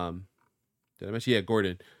 Did I mention? Yeah,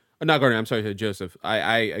 Gordon. Not Gordon. I'm sorry, Joseph.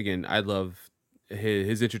 I love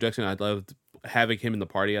his introduction. I loved having him in the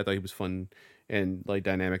party. I thought he was fun and like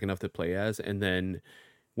dynamic enough to play as. And then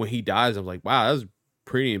when he dies, I'm like, wow, that was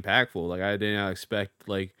pretty impactful. Like I did not expect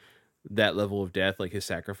like that level of death, like his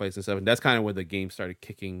sacrifice and stuff. And that's kind of where the game started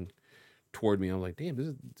kicking toward me. I'm like, damn, this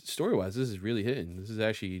is story wise, this is really hitting. This is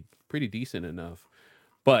actually pretty decent enough.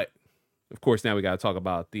 But of course, now we got to talk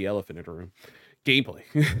about the elephant in the room. Gameplay.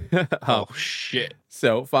 Oh, shit.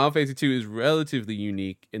 So, Final Fantasy 2 is relatively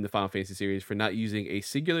unique in the Final Fantasy series for not using a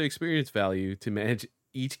singular experience value to manage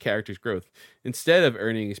each character's growth. Instead of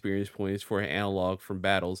earning experience points for an analog from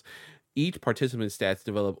battles, each participant's stats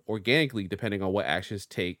develop organically depending on what actions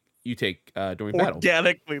you take during battle.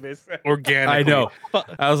 Organically, they said. Organically. I know.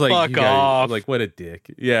 I was like, fuck off. Like, what a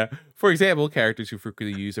dick. Yeah. For example, characters who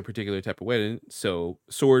frequently use a particular type of weapon, so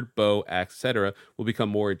sword, bow, axe, etc., will become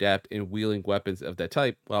more adept in wielding weapons of that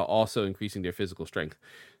type, while also increasing their physical strength.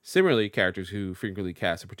 Similarly, characters who frequently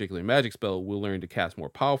cast a particular magic spell will learn to cast more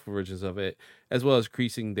powerful versions of it, as well as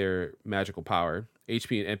increasing their magical power.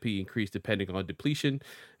 HP and MP increase depending on depletion.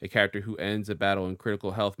 A character who ends a battle in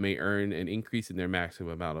critical health may earn an increase in their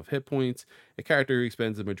maximum amount of hit points. A character who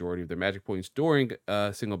expends the majority of their magic points during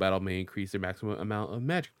a single battle may increase their maximum amount of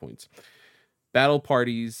magic points. Battle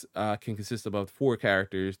parties can consist of up to 4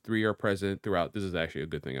 characters. 3 are present throughout. This is actually a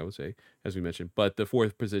good thing, I would say, as we mentioned. But the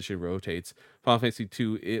 4th position rotates. Final Fantasy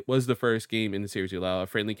II, it was the first game in the series to allow a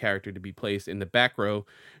friendly character to be placed in the back row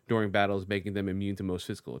during battles, making them immune to most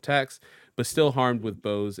physical attacks, but still harmed with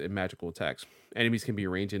bows and magical attacks. Enemies can be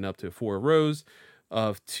arranged in up to 4 rows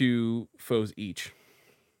of 2 foes each,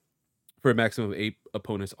 for a maximum of 8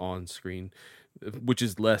 opponents on screen, which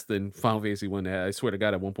is less than Final Fantasy 1 had. I swear to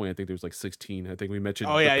God, at one point I think there was like 16. I think we mentioned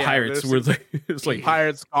pirates were like it's like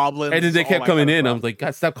pirates, goblins, and then they kept coming in. I was like,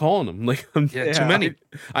 God, stop calling them. Like, too many.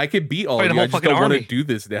 I could beat all of you. I just don't want to do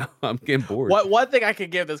this now. I'm getting bored. One thing I could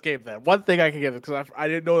give this game then. One thing I could give it, because I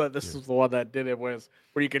didn't know that this was the one that did it, was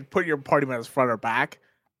where you can put your party members front or back.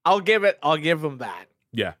 I'll give them that.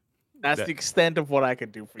 Yeah. That's the extent of what I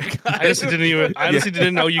could do for you guys. I honestly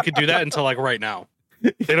didn't know you could do that until like right now.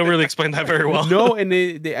 They don't really explain that very well. No, and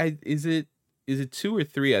is it 2 or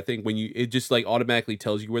 3? I think when it just like automatically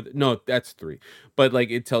tells you where. No, that's 3. But like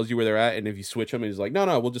it tells you where they're at, and if you switch them, it's like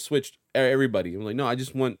no, we'll just switch everybody. I'm like, no, I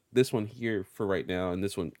just want this one here for right now, and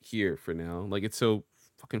this one here for now. Like it's so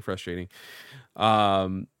fucking frustrating.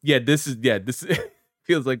 This is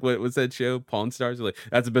feels like what's that show? Pawn Stars. Like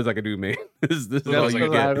that's the best I can do, man. this is all you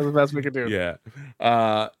get. That's the best we can do. Yeah.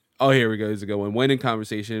 Oh, here we go. Here's a good one. When in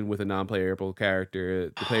conversation with a non-playable character,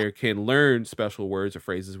 the player can learn special words or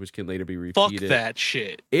phrases which can later be repeated. Fuck that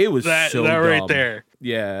shit. It was that so right dumb. there.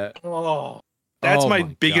 Yeah. Oh, that's my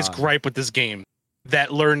biggest gripe with this game.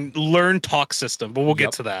 That learn talk system, but we'll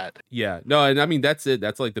get to that. Yeah. No, and I mean that's it.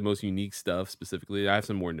 That's like the most unique stuff specifically. I have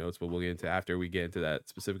some more notes, but we'll get into after we get into that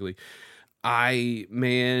specifically.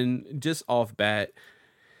 Just off bat,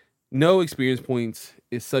 no experience points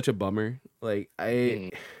is such a bummer. Like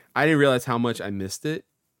I didn't realize how much I missed it.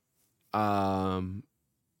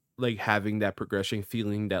 Like having that progression,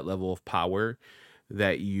 feeling that level of power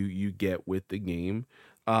that you get with the game.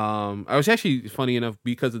 I was actually, funny enough,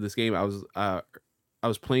 because of this game, I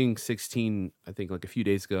was playing 16, I think, like a few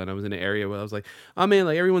days ago, and I was in an area where I was like, oh man,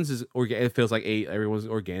 like it feels like 8, everyone's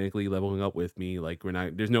organically leveling up with me. Like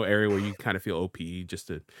there's no area where you kind of feel OP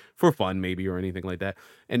for fun maybe or anything like that.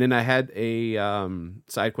 And then I had a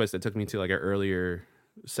side quest that took me to like an earlier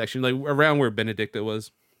section, like around where Benedicta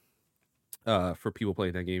was, for people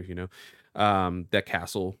playing that game, if you know, that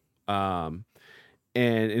castle. And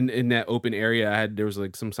in that open area, there was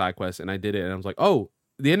like some side quests, and I did it, and I was like, oh,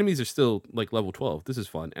 the enemies are still like level 12. This is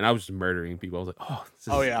fun. And I was just murdering people. I was like, oh,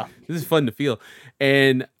 this is fun to feel.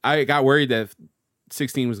 And I got worried that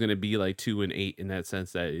 16 was going to be like 2 and 8 in that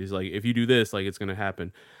sense, that is like, if you do this, like it's going to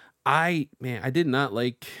happen. I did not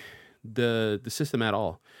like the system at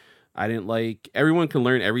all. I didn't like, everyone can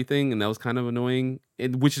learn everything, and that was kind of annoying,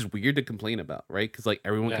 which is weird to complain about, right? Because like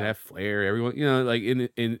everyone can have flair, everyone, you know, like in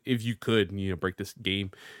if you could, you know, break this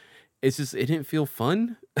game. It's just, it didn't feel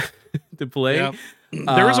fun to play. Yeah.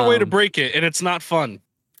 There is a way to break it, and it's not fun.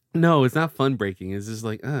 No, it's not fun breaking. It's just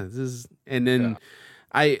like, this is, and then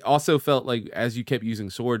I also felt like as you kept using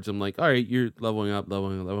swords, I'm like, all right, you're leveling up. I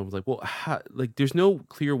was like, well, like there's no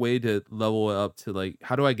clear way to level up to like,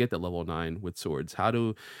 how do I get to level 9 with swords?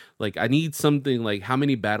 I need something like, how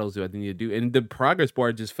many battles do I need to do? And the progress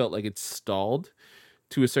bar just felt like it's stalled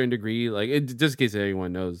to a certain degree. Like, just in case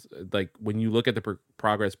anyone knows, like when you look at the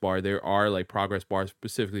progress bar, there are like progress bars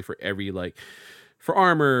specifically for every, like for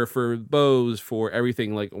armor, for bows, for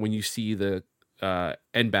everything. Like when you see the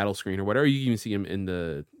end battle screen or whatever, you even see them in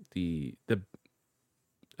the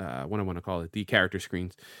what I want to call it, the character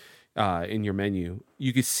screens in your menu.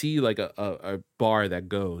 You could see like a bar that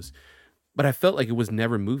goes, but I felt like it was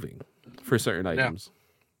never moving for certain items.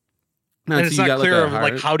 And it's not clear of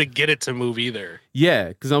like how to get it to move either. Yeah,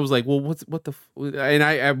 because I was like, well, and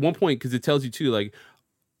I at one point, because it tells you too, like,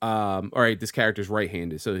 all right, this character's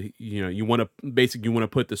right-handed, so you know you want to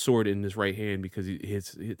put the sword in his right hand because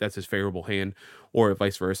that's his favorable hand, or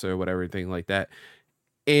vice versa, or whatever, thing like that.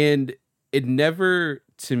 And it never,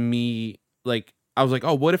 to me, like I was like,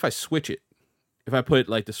 oh, what if I switch it? If I put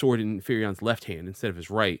like the sword in Furion's left hand instead of his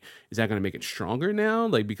right, is that going to make it stronger now?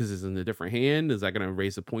 Like because it's in a different hand, is that going to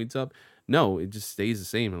raise the points up? No, it just stays the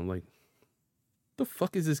same. And I'm like, the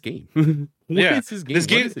fuck is this game? What is this game?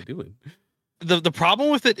 What is it doing? The problem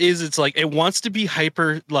with it is it's like it wants to be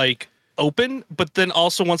hyper like open, but then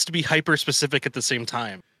also wants to be hyper specific at the same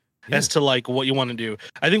time as to like what you want to do.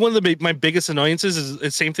 I think one of my biggest annoyances is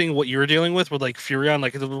the same thing what you're dealing with like Furion,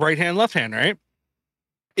 like the right hand, left hand, right?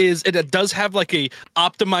 Is it does have like a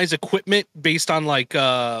optimized equipment based on like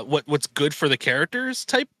what's good for the characters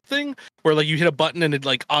type thing, where like you hit a button and it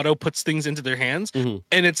like auto puts things into their hands, and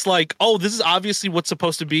it's like, oh, this is obviously what's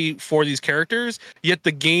supposed to be for these characters, yet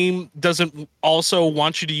the game doesn't also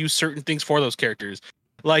want you to use certain things for those characters.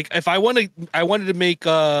 Like if I wanted to make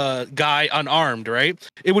a guy unarmed, right?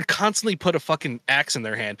 It would constantly put a fucking axe in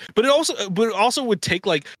their hand, but it also would take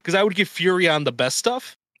like, because I would give Furion the best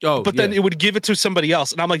stuff. Oh, but then it would give it to somebody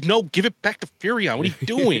else, and I'm like, no, give it back to Furion. What are you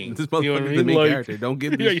doing? This motherfucker's the main character. Don't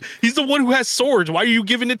give me. He's the one who has swords. Why are you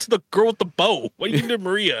giving it to the girl with the bow? Why are you giving it to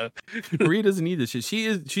Maria? Maria doesn't need this shit.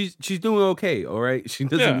 She's doing okay. All right, she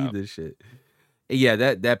doesn't need this shit. Yeah,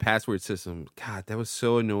 that password system. God, that was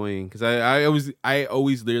so annoying because I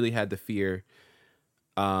always literally had the fear.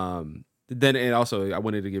 Then and also I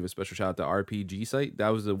wanted to give a special shout out to RPG site. That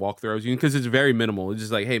was the walkthrough I was using because it's very minimal. It's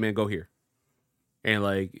just like, hey man, go here. And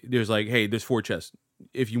like, there's like, hey, there's 4 chests.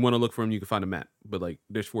 If you want to look for them, you can find a map. But like,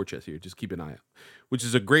 there's 4 chests here. Just keep an eye out. Which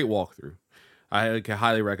is a great walkthrough. I can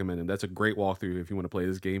highly recommend them. That's a great walkthrough if you want to play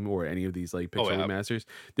this game or any of these like pixel remasters.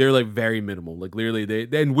 They're like very minimal. Like literally,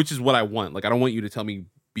 which is what I want. Like I don't want you to tell me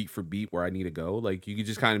beat for beat where I need to go. Like you could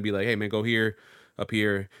just kind of be like, hey man, go here, up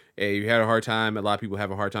here. Hey, you had a hard time. A lot of people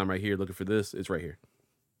have a hard time right here looking for this. It's right here.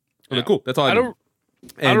 I'm like, cool. That's all I do.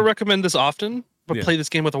 I don't recommend this often. but play this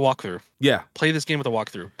game with a walkthrough. Yeah, play this game with a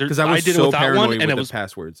walkthrough. Because I did so it paranoid with the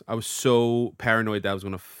passwords. I was so paranoid that I was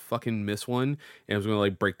gonna fucking miss one, and it was gonna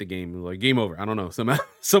like break the game. Like game over. I don't know somehow,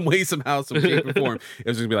 some shape or form. It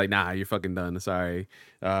was gonna be like, nah, you're fucking done. Sorry,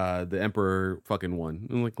 the Emperor fucking won.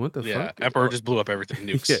 I'm like, what the fuck? Emperor just blew up everything.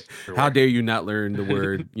 Nukes. Yeah. How dare you not learn the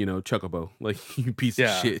word, chocobo? Like you piece of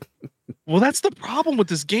shit. Well, that's the problem with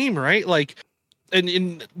this game, right? Like, and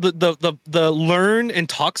in the learn and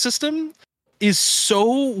talk system is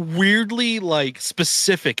so weirdly like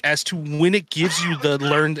specific as to when it gives you the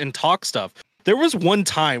learn and talk stuff. There was one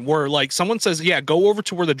time where like someone says, yeah, go over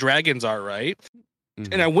to where the dragons are, right?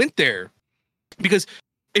 Mm-hmm. And I went there because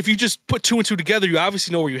if you just put 2 and 2 together, you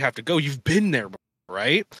obviously know where you have to go. You've been there,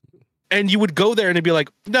 right? And you would go there and it'd be like,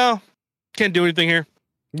 no, can't do anything here.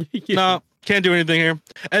 Yeah. No, can't do anything here.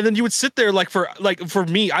 And then you would sit there for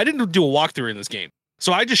me, I didn't do a walkthrough in this game.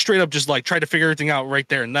 So I just straight up just like try to figure everything out right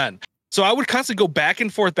there and then. So I would constantly go back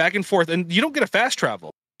and forth, and you don't get a fast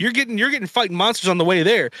travel. You're getting fighting monsters on the way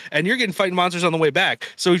there, and you're getting fighting monsters on the way back.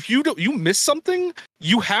 So if you miss something,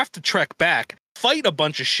 you have to trek back, fight a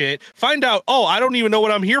bunch of shit, find out, oh, I don't even know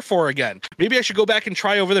what I'm here for again. Maybe I should go back and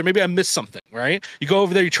try over there. Maybe I missed something, right? You go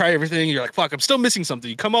over there, you try everything, you're like, fuck, I'm still missing something.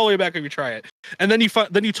 You come all the way back and you try it. And then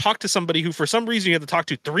you talk to somebody who for some reason you have to talk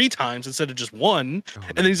to 3 times instead of just one.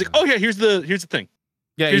 And then he's like, oh yeah, here's the thing.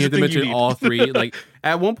 Yeah, you have to mention all 3. Like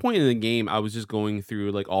at one point in the game, I was just going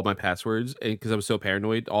through like all my passwords because I was so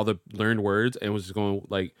paranoid, all the learned words, and was just going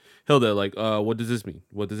like Hilda, like, what does this mean?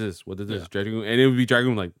 What does this? What does this? Yeah. Dragoon, and it would be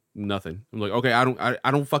Dragoon like nothing. I'm like, okay,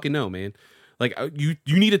 I don't fucking know, man. Like you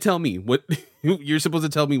need to tell me what you're supposed to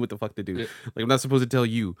tell me what the fuck to do. Yeah. Like I'm not supposed to tell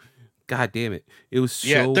you. God damn it! It was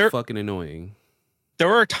so fucking annoying.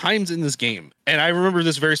 There are times in this game, and I remember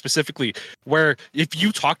this very specifically, where if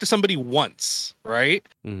you talk to somebody once, right,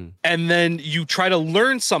 and then you try to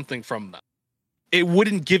learn something from them, it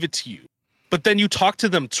wouldn't give it to you. But then you talk to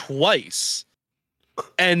them twice,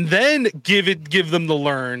 and then give them the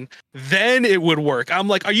learn, then it would work. I'm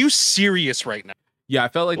like, are you serious right now? Yeah, I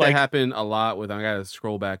felt like that happened a lot with. I gotta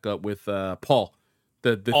scroll back up with Paul,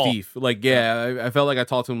 the thief. Like, I felt like I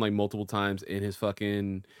talked to him like multiple times in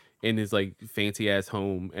his like fancy ass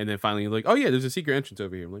home, and then finally like, oh yeah, there's a secret entrance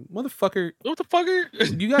over here. I'm like, motherfucker, what the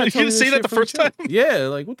fucker? You gotta you say that the first time? Yeah,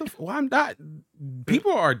 like what the? Why I'm not?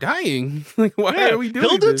 People are dying. Like why are we doing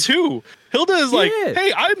Hilda this? too? Hilda is like,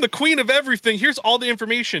 hey, I'm the queen of everything. Here's all the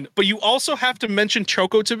information, but you also have to mention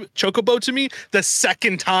Chocobo to me the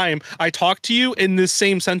second time I talk to you in this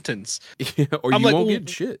same sentence. Yeah, or I'm you won't get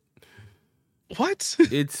shit. What?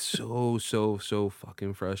 It's so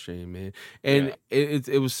fucking frustrating, man. And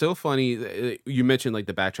it was so funny. You mentioned like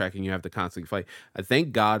the backtracking, you have to constantly fight. I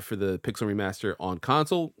thank God for the Pixel Remaster on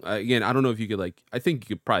console. Again, I don't know if you could like. I think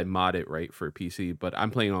you could probably mod it right for PC, but I'm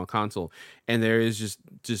playing on console, and there is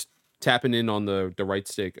just tapping in on the right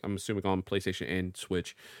stick. I'm assuming on PlayStation and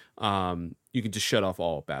Switch. You can just shut off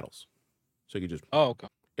all battles, so you can just. Oh, okay.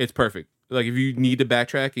 It's perfect. Like if you need to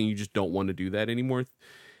backtrack and you just don't want to do that anymore.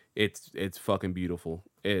 It's fucking beautiful,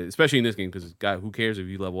 especially in this game because God, who cares if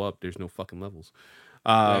you level up? There's no fucking levels.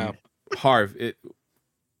 Harv,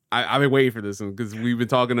 I've been waiting for this one because we've been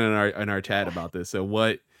talking in our chat about this. So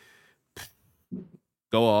what?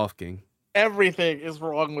 Go off, King. Everything is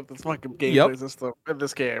wrong with this fucking gameplay system in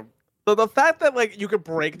this game. So the fact that like you could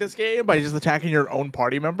break this game by just attacking your own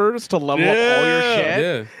party members to level up all your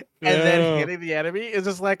shit, and then hitting the enemy is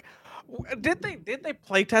just like. Did they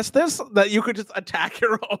play test this that you could just attack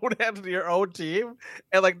your own team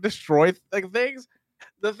and like destroy like things?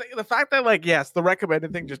 The fact that like yes, the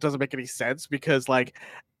recommended thing just doesn't make any sense because like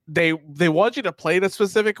they want you to play in a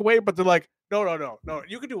specific way, but they're like no,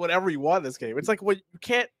 you can do whatever you want in this game. It's like well you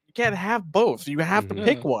can't have both. You have to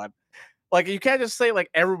pick one. Like you can't just say like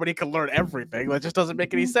everybody can learn everything. That just doesn't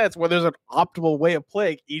make any sense. When there's an optimal way of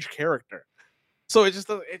playing each character, so it's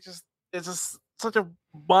just such a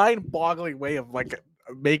mind-boggling way of like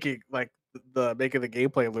making the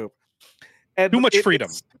gameplay loop, and too much freedom.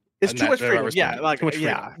 It's too much freedom. Yeah, like too much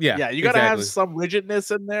freedom. Yeah. You gotta have some rigidness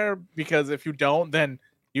in there because if you don't, then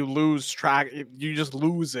you lose track. You just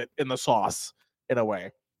lose it in the sauce in a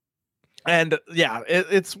way. And yeah,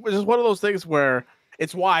 it's just one of those things where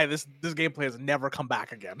it's why this gameplay has never come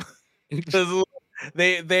back again.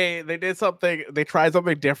 They did something. They tried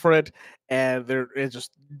something different, and it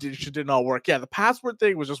just did not work. Yeah, the password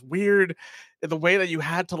thing was just weird. The way that you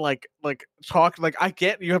had to like talk. Like I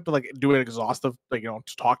get you have to like do it exhaustive, like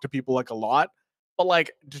to talk to people like a lot, but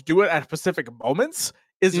like to do it at specific moments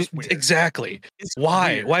is just weird. Exactly.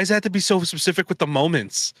 Why? Weird. Why does that have to be so specific with the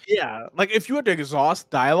moments? Yeah, like if you had to exhaust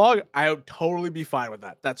dialogue, I would totally be fine with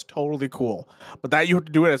that. That's totally cool. But that you have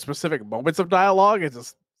to do it at specific moments of dialogue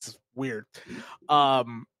is just weird. But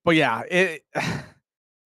yeah, it.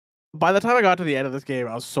 By the time I got to the end of this game,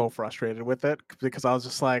 I was so frustrated with it because I was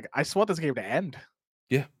just like, I just want this game to end.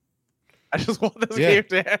 Yeah. I just want this game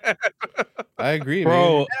to end. I agree,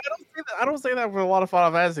 bro. Man. I don't say that with a lot of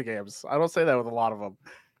Final Fantasy games. I don't say that with a lot of them.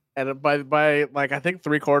 And by like I think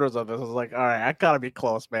 3/4 of this, I was like, all right, I gotta be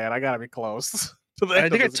close, man. I gotta be close to the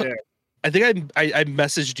end of this game. I think I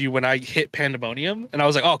messaged you when I hit Pandemonium, and I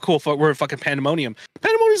was like, "Oh, cool, we're fucking Pandemonium."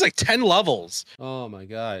 Pandemonium's like 10 levels. Oh my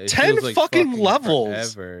god, 10 like fucking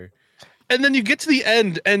levels. Forever. And then you get to the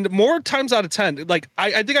end, and more times out of 10, like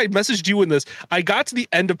I think I messaged you in this. I got to the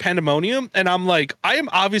end of Pandemonium, and I'm like, I am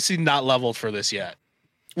obviously not leveled for this yet,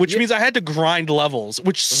 which means I had to grind levels,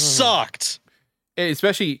 which sucked.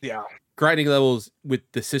 Especially grinding levels with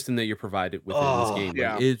the system that you're provided with in this game.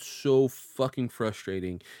 Yeah. Like, it's so fucking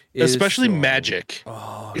frustrating. Especially magic.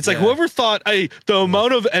 It's like whoever thought, hey, the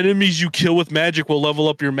amount of enemies you kill with magic will level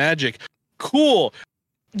up your magic. Cool.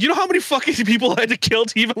 You know how many fucking people I had to kill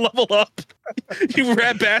to even level up? You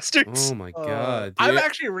rat bastards. Oh my god. I'm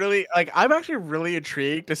actually really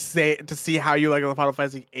intrigued to see how you like the Final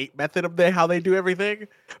Fantasy VIII method of how they do everything,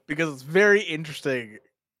 because it's very interesting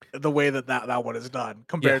the way that one is done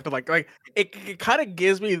compared to like it kind of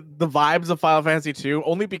gives me the vibes of Final Fantasy 2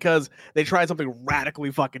 only because they tried something radically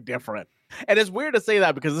fucking different. And it's weird to say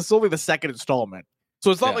that because this is only the second installment. So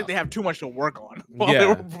it's not like they have too much to work on.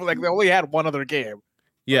 They only had one other game.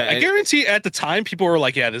 Yeah, I guarantee at the time people were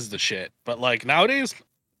like, "Yeah, this is the shit." But like nowadays,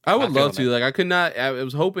 I would love to. Like, I could not. I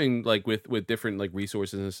was hoping like with different like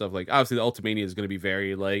resources and stuff. Like, obviously, the Ultimania is going to be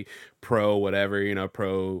very like pro whatever,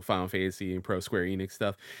 pro Final Fantasy and pro Square Enix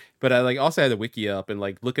stuff. But I like also had the wiki up and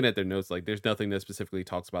like looking at their notes. Like, there's nothing that specifically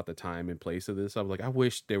talks about the time and place of this. I'm like, I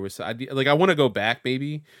wish there was. I want to go back.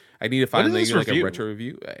 Maybe I need to find like a retro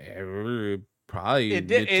review. Probably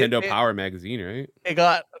Nintendo Power Magazine, right? It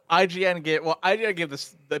got IGN gave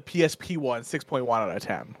this the PSP one 6.1 out of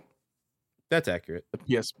 10. That's accurate. The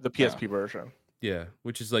PSP version. Yeah,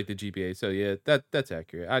 which is like the GBA. So yeah, that's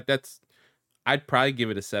accurate. I'd probably give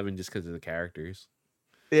it a 7 just because of the characters.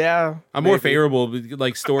 Yeah, I'm more favorable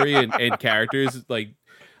like story and characters. Like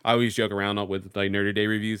I always joke around with like Nerdy Day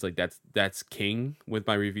reviews. Like that's king with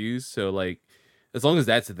my reviews. So like as long as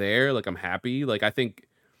that's there, like I'm happy. Like I think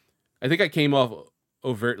I came off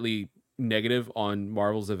overtly negative on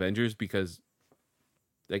Marvel's Avengers because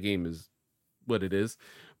that game is what it is.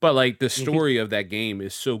 But like the story of that game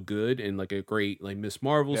is so good and like a great like Miss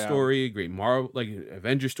Marvel story, great Marvel like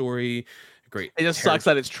Avenger story, great. It just sucks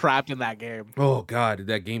that it's trapped in that game. Oh god,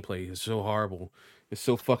 that gameplay is so horrible. It's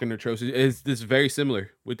so fucking atrocious. It's very similar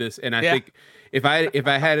with this, and I think if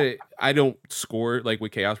I had it, I don't score like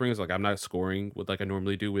with Chaosbringers. Like I'm not scoring what like I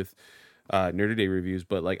normally do with Nerdy Day reviews,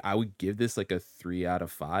 but like I would give this like a 3 out of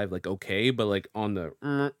 5, like okay, but like on the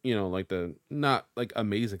like the not like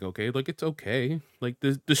amazing, okay, like it's okay, like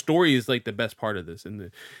the story is like the best part of this,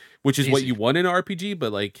 and which is what you want in an RPG,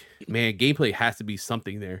 but like man, gameplay has to be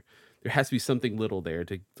something there. There has to be something little there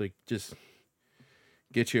to like just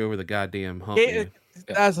get you over the goddamn hump.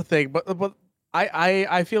 That's the thing, but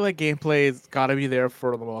I feel like gameplay's got to be there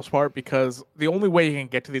for the most part because the only way you can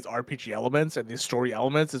get to these RPG elements and these story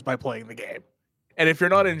elements is by playing the game. And if you're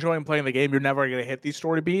not enjoying playing the game, you're never going to hit these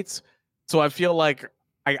story beats. So I feel like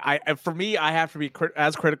for me, I have to be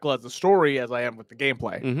as critical as the story as I am with the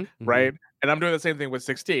gameplay, right? And I'm doing the same thing with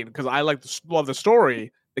 16 because I love the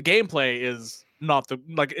story. The gameplay is not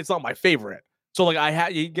it's not my favorite. So like I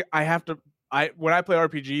have to when I play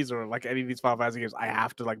RPGs or like any of these Final Fantasy games, I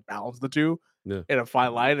have to like balance the two in a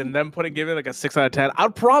fine line. And then give it like a 6 out of 10.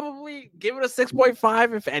 I'd probably give it a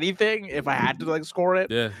 6.5 if anything, if I had to like score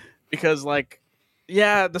it. Yeah, because like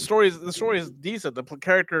the story is decent. The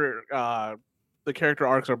character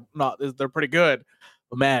arcs are they're pretty good.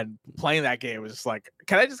 But man, playing that game is just like,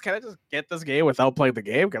 can I just get this game without playing the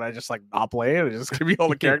game? Can I just like not play it? It's just gonna be all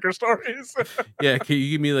the character stories. Yeah, can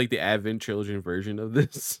you give me like the Advent Children version of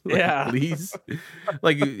this? Like, please.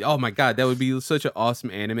 Like, oh my god, that would be such an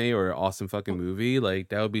awesome anime or an awesome fucking movie. Like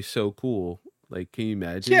that would be so cool. Like, can you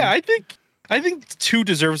imagine? Yeah, I think 2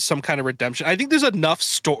 deserves some kind of redemption. I think there's enough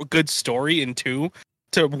good story in 2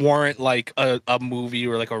 to warrant like a movie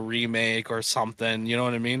or like a remake or something, you know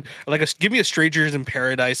what I mean? Like give me a Strangers in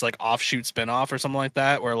Paradise like offshoot spinoff or something like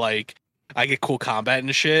that, where like I get cool combat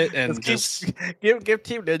and shit, and just give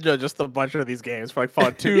Team Ninja just a bunch of these games for like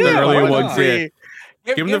Fallout 2, the earlier ones.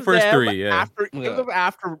 Give them the first three. Yeah. Give them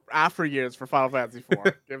after years for Final Fantasy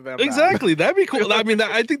IV. Give them exactly. That'd be cool. I mean,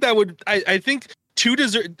 I think that would. I think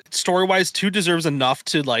story-wise, 2 deserves enough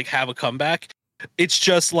to like have a comeback. It's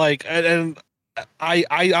just like, and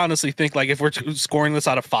I honestly think like if we're scoring this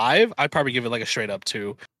out of 5, I'd probably give it like a straight up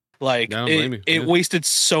 2. Like it wasted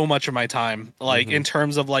so much of my time. Like in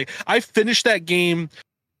terms of like I finished that game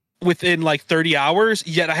within like 30 hours,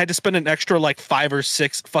 yet I had to spend an extra like 5 or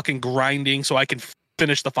 6 fucking grinding so I can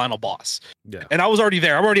finish the final boss. Yeah. And I was already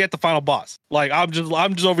there. I'm already at the final boss. Like I'm just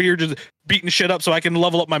over here just beating shit up so I can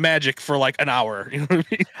level up my magic for like an hour. You know what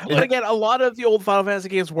I mean? And again, a lot of the old Final Fantasy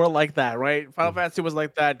games were like that, right? Final Fantasy was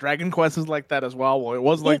like that. Dragon Quest was like that as well. Well, it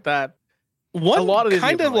was like that. A lot of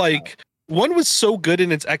kind of like one was so good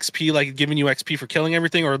in its XP, like giving you XP for killing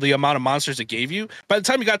everything or the amount of monsters it gave you. By the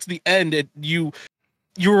time you got to the end,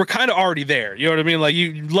 you were kind of already there. You know what I mean? Like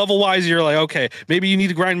you level wise, you're like, okay, maybe you need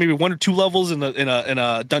to grind maybe 1 or 2 levels in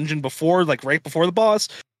a dungeon before, like right before the boss.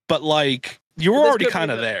 But like you were already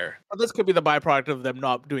kind of there. But this could be the byproduct of them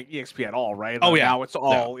not doing EXP at all, right? Oh yeah. Now it's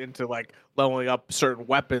all into like leveling up certain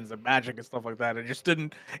weapons and magic and stuff like that. It just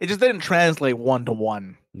didn't translate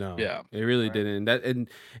 1-to-1. No. Yeah. It really didn't.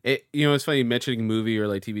 It it's funny mentioning movie or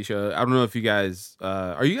like TV show. I don't know if you guys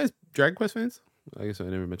are you guys Dragon Quest fans? I guess I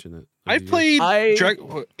never mentioned that. I played 8.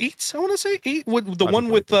 I want to say 8 with the one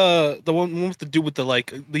with the dude with the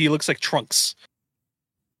like he looks like Trunks.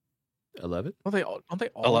 11? Don't they all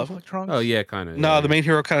 11? like Trunks? Oh yeah, kind of. No, yeah. the main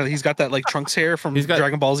hero kind of he's got that like Trunks hair from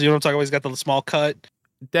Dragon Ball Z. You know what I'm talking about? He's got the small cut.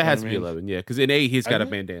 That has to be 11, yeah, because in 8 he's got a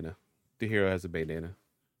bandana. The hero has a bandana.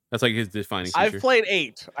 That's like his defining feature. I've played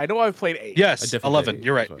 8. I know I've played 8. Yes, 11.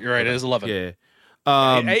 You're right. You're right. It is 11. Yeah.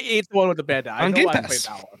 8's the one with the bandana. I on know Game I Pass. played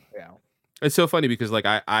that one. Yeah. It's so funny because like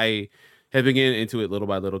I have been getting into it little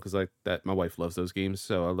by little because like that my wife loves those games.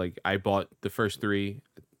 So like I bought the first 3.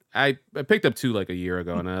 I picked up 2 like a year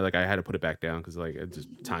ago and I had to put it back down because like it just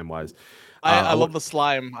time wise. I love the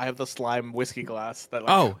slime. I have the slime whiskey glass that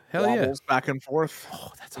like wobbles back and forth.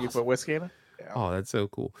 Oh, that's awesome. You put whiskey in it. Yeah. Oh, that's so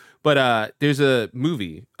cool. But there's a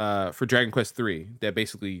movie for Dragon Quest 3 that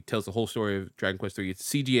basically tells the whole story of Dragon Quest 3. It's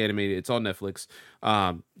CG animated. It's on Netflix.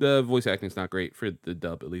 The voice acting is not great for the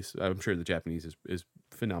dub, at least. I'm sure the Japanese is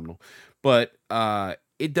phenomenal. But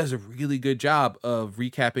it does a really good job of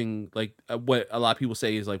recapping like what a lot of people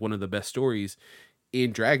say is like one of the best stories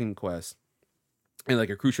in Dragon Quest and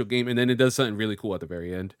like a crucial game. And then it does something really cool at the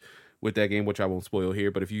very end with that game, which I won't spoil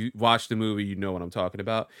here. But if you watch the movie, you know what I'm talking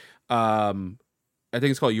about. I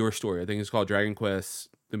think it's called Your Story. I think it's called Dragon Quest,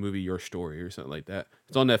 the movie Your Story or something like that.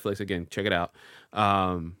 It's on Netflix. Again, check it out.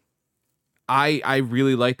 I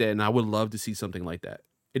really like that, and I would love to see something like that.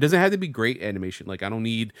 It doesn't have to be great animation. Like I don't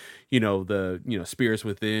need, the Spirits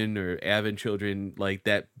Within or Advent Children, like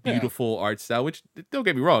that beautiful art style. Which don't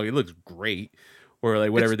get me wrong, it looks great, or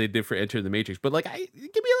like whatever they did for Enter the Matrix. But like, give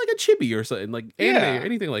me like a chibi or something, like anime or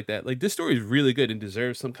anything like that. Like this story is really good and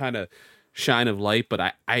deserves some kind of shine of light. But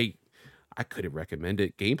I couldn't recommend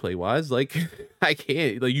it gameplay wise. Like I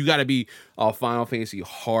can't. Like you got to be a Final Fantasy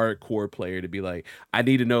hardcore player to be like, I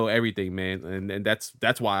need to know everything, man. And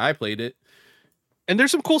that's why I played it. And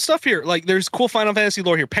there's some cool stuff here. Like there's cool Final Fantasy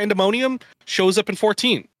lore here. Pandemonium shows up in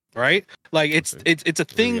 14, right? Like it's a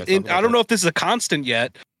thing. I don't know if this is a constant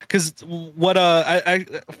yet, because what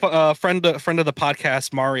a friend of the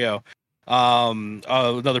podcast, Mario,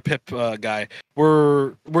 another Pip guy,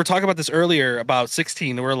 we're talking about this earlier about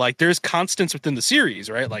 16. We're like, there's constants within the series,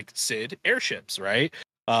 right? Like Sid airships, right?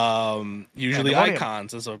 Usually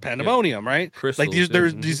icons as a Pandemonium, right? Crystals, like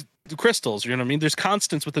there's these crystals, you know what I mean? There's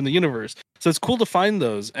constants within the universe, so it's cool to find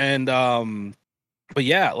those. And but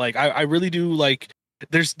yeah, like I really do like.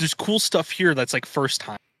 There's cool stuff here that's like first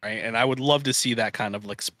time, right? And I would love to see that kind of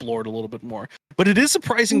like explored a little bit more. But it is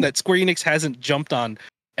surprising that Square Enix hasn't jumped on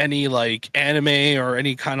any like anime or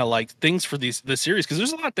any kind of like things for this series, because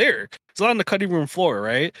there's a lot there. There's a lot on the cutting room floor,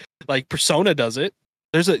 right? Like Persona does it.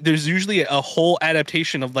 There's usually a whole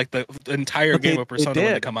adaptation of like the entire game of Persona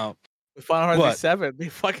when they come out. With Final Fantasy 7, they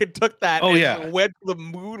fucking took that and went to the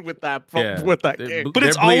moon with that game. But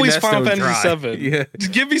it's always Final Fantasy 7. Yeah.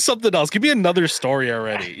 Just give me something else. Give me another story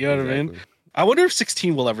already. You know what I mean? I wonder if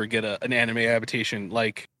 16 will ever get an anime adaptation.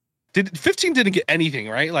 Like, 15 didn't get anything,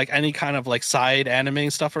 right? Like any kind of like side anime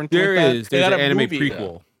stuff or anything like that? There's an anime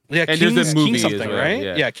prequel. Yeah, and there's a movie something, well,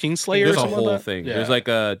 right? Yeah, Kingslayer. There's a whole thing. Yeah. There's like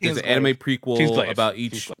there's an anime prequel about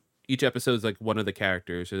each episode is like one of the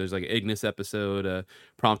characters. So there's like Ignis episode,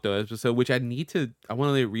 Prompto episode, which I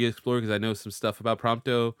want to re-explore because I know some stuff about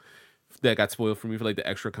Prompto that got spoiled for me for like the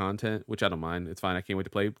extra content, which I don't mind. It's fine. I can't wait to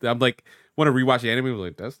play. I'm like want to rewatch the anime. I'm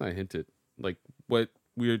like, that's not hinted. Like what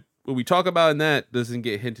weird what we talk about in that doesn't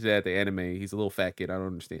get hinted at the anime. He's a little fat kid. I don't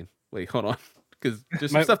understand. Wait, hold on, because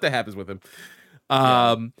there's some stuff that happens with him.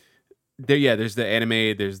 There's the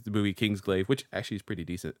anime. There's the movie Kingsglaive, which actually is pretty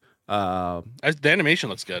decent. The animation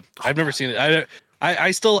looks good. I've never seen it.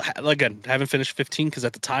 I still again haven't finished 15 because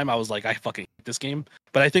at the time I was like, I fucking hate this game.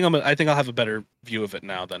 But I think I'll have a better view of it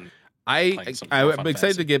now than I'm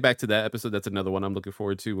excited to get back to that episode. That's another one I'm looking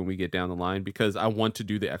forward to when we get down the line, because I want to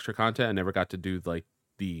do the extra content. I never got to do like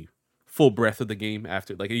the full breadth of the game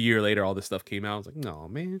after like a year later. All this stuff came out. I was like, no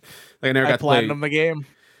man, like I never got to platinum the game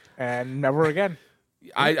and never again.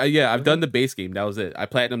 I've done the base game. That was it. I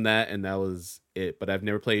platinumed that and that was it. But I've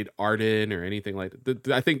never played Arden or anything like that.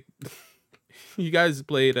 I think you guys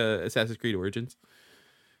played Assassin's Creed Origins.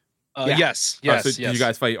 Yes. So did you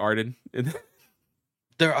guys fight Arden?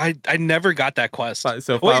 There, I never got that quest. I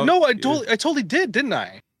totally did, didn't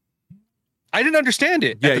I? I didn't understand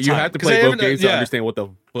it. Yeah, you have to play both games to understand what the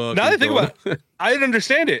fuck. Now that I think about it, I didn't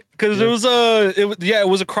understand it because it was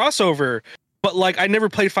a crossover. But like, I never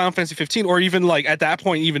played Final Fantasy 15, or even like at that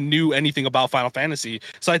point even knew anything about Final Fantasy.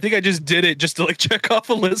 So I think I just did it just to like check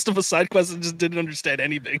off a list of a side quest and just didn't understand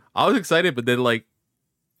anything. I was excited, but then like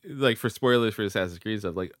for spoilers for Assassin's Creed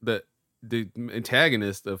stuff, like the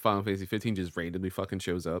antagonist of Final Fantasy 15 just randomly fucking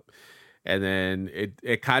shows up, and then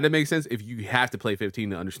it kind of makes sense if you have to play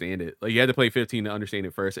 15 to understand it. Like you had to play 15 to understand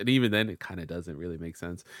it first, and even then it kind of doesn't really make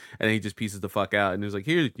sense. And then he just pieces the fuck out, and it was like,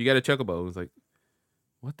 here, you got a chocobo. It was like,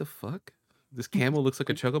 what the fuck? This camel looks like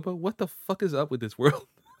a chocobo. What the fuck is up with this world?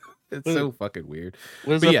 It's so fucking weird.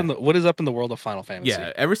 What is up in the world of Final Fantasy?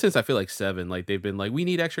 Yeah, ever since I feel like 7, like they've been like, we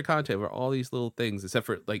need extra content for all these little things, except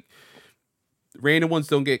for like random ones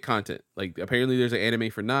don't get content. Like apparently there's an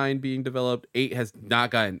anime for 9 being developed. 8 has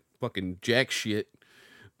not gotten fucking jack shit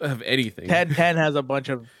of anything. 10 has a bunch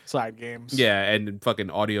of side games. Yeah, and fucking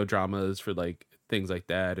audio dramas for like things like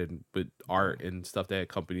that, and with art and stuff that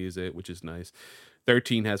accompanies it, which is nice.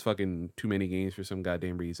 13 has fucking too many games for some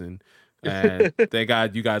goddamn reason. And thank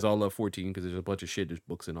God you guys all love 14 because there's a bunch of shit, there's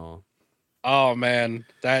books and all. Oh man,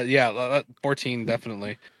 14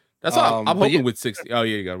 definitely. That's all. I'm hoping with 16. Oh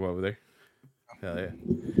yeah, you got them over there. Hell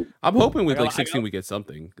yeah. I'm hoping with like 16 we get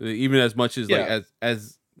something, even as much as like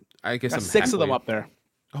as I guess I'm 6 of them up there.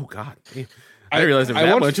 Oh god, damn. I didn't realize it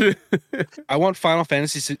was that much. I want Final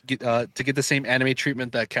Fantasy to get the same anime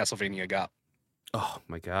treatment that Castlevania got. Oh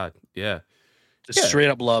my god, yeah. Straight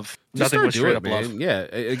up love. Nothing but straight up love. Yeah,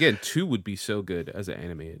 again, 2 would be so good as an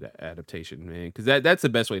anime adaptation, man, because that's the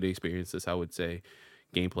best way to experience this, I would say,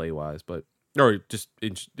 gameplay wise, but or just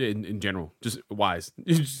in general, just wise,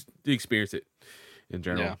 just experience it in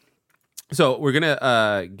general. Yeah. So we're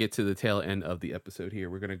gonna get to the tail end of the episode here.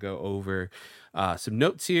 We're gonna go over some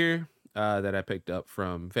notes here that I picked up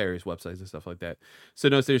from various websites and stuff like that. So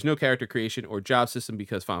notice there's no character creation or job system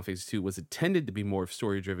because Final Fantasy 2 was intended to be more of a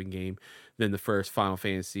story-driven game than the first Final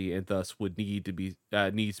Fantasy, and thus would need to be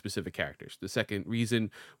need specific characters. The second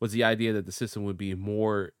reason was the idea that the system would be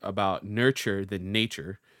more about nurture than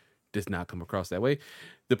nature. Does not come across that way.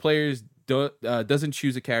 The players doesn't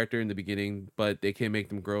choose a character in the beginning, but they can make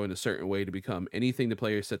them grow in a certain way to become anything the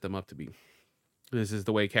players set them up to be. This is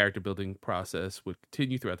the way character building process would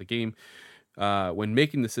continue throughout the game. When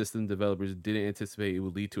making the system, developers didn't anticipate it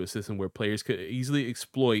would lead to a system where players could easily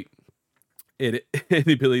exploit it, and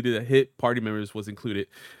the ability to hit party members was included.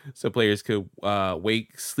 So players could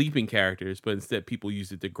wake sleeping characters, but instead people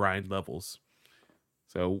used it to grind levels.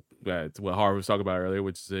 So that's what Harv was talking about earlier,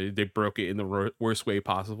 which is they broke it in the worst way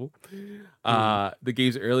possible. The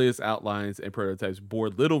game's earliest outlines and prototypes bore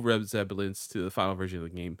little resemblance to the final version of the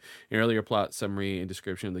game. An earlier plot summary and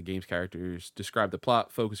description of the game's characters described the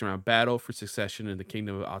plot focused around battle for succession in the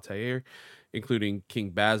kingdom of Altair, including King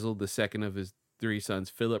Basil, the second of his 3 sons,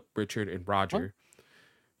 Philip, Richard, and Roger. What?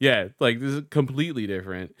 Yeah, like this is completely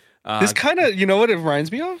different. This kind of, you know what it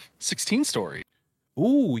reminds me of? 16 story.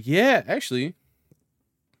 Ooh, yeah, actually.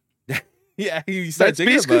 Yeah, that's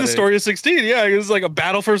basically the story of 16. Yeah, it was like a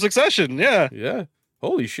battle for succession. Yeah. Yeah.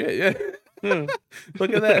 Holy shit. Yeah.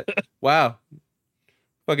 Look at that. Wow.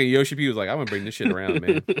 Fucking Yoshi P was like, I'm gonna bring this shit around,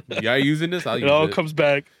 man. Y'all using this? I'll use it. It all comes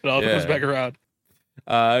back. It all comes back around.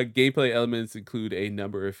 Gameplay elements include a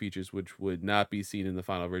number of features which would not be seen in the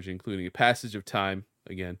final version, including a passage of time.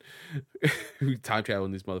 Again, time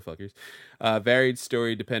traveling these motherfuckers. Varied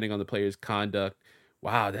story depending on the player's conduct.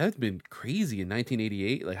 Wow, that's been crazy in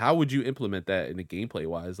 1988. Like, how would you implement that in a gameplay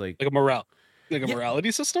wise? Like a morality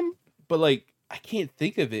system? But like, I can't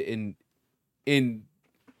think of it in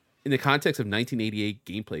the context of 1988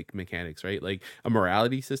 gameplay mechanics, right? Like a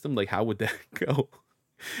morality system. Like, how would that go?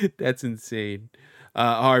 That's insane.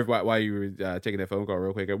 Harv, while you were taking that phone call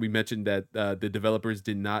real quick, we mentioned that the developers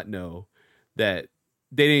did not know that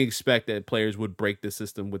they didn't expect that players would break the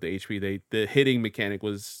system with the HP. The hitting mechanic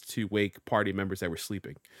was to wake party members that were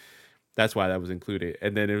sleeping. That's why that was included.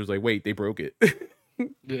 And then it was like, wait, they broke it.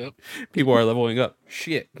 Yep. People are leveling up.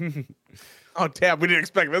 Shit. Oh damn, we didn't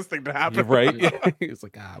expect this thing to happen. You're right. It's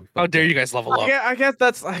like, how dare you guys level up? I guess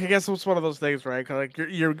it's one of those things, right? Cause like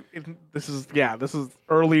this is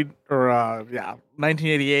early or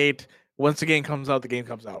 1988. Once the game comes out, the game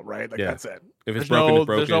comes out, right? Like that's it. If it's broken, it's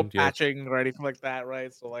broken. There's no patching or anything like that,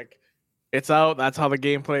 right? So like it's out, that's how the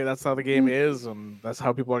gameplay, that's how the game is, and that's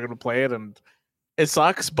how people are gonna play it, and it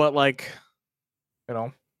sucks, but like, you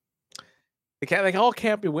know, they all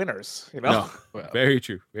can't be winners, you know. No, very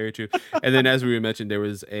true, very true. And then, as we mentioned, there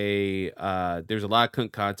was a lot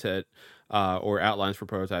of content or outlines for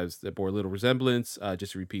prototypes that bore little resemblance.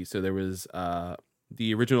 Just to repeat, so there was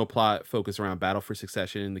the original plot focused around battle for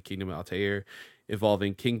succession in the Kingdom of Altair,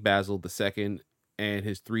 involving King Basil II and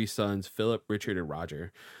his three sons, Philip, Richard, and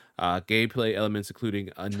Roger. Gameplay elements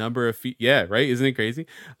including a number of right? Isn't it crazy?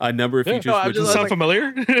 A number of features. Does it sound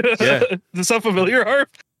familiar? Yeah. Does it sound familiar, Harv?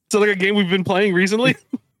 So like a game we've been playing recently.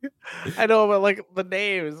 I know, but like the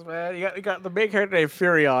names, man. You got the main character named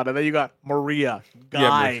Furion, and then you got Maria,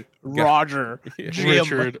 Guy, Roger, Jim,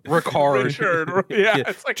 Richard, Ricard, Richard. Yeah,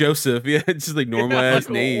 it's like Joseph. Yeah, it's just like normal ass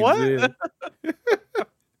names. What? Yeah.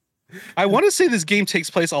 I want to say this game takes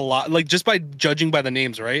place a lot, like just by judging by the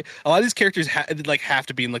names, right? A lot of these characters have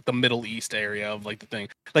to be in like the Middle East area of like the thing.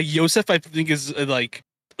 Like Yosef, I think is like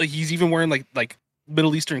he's even wearing like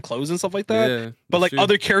Middle Eastern clothes and stuff like that. Yeah, but like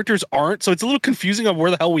other characters aren't, so it's a little confusing on where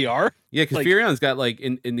the hell we are. Yeah, because Furion's got like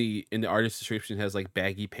in the artist description has like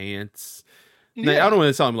baggy pants. Yeah. I don't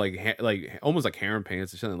want to tell him like almost like harem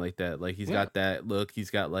pants or something like that. Like he's got that look. He's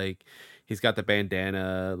got the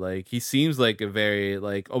bandana. Like he seems like a very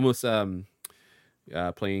like almost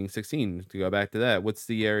playing 16 to go back to that. What's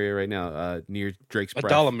the area right now? Near Drake's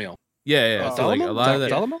Breath. Dalamil. Yeah. So like a lot of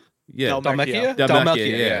that. Dalamil? Yeah,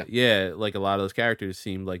 Dalmatia. Yeah. Like a lot of those characters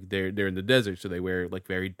seem like they're in the desert, so they wear like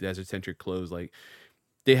very desert centric clothes. Like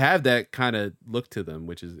they have that kind of look to them,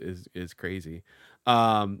 which is crazy.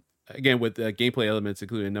 Again, with gameplay elements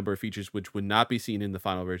including a number of features which would not be seen in the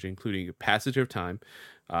final version, including passage of time,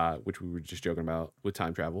 which we were just joking about with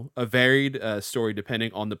time travel, a varied story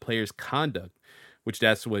depending on the player's conduct. Which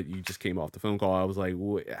that's what you just came off the phone call. I was like,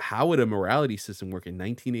 how would a morality system work in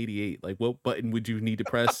 1988? Like, what button would you need to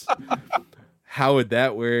press? How would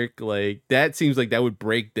that work? Like, that seems like that would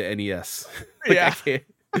break the NES. Like, yeah.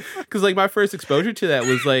 Because, like, my first exposure to that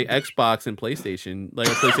was, like, Xbox and PlayStation. Like,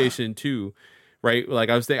 a PlayStation 2, right?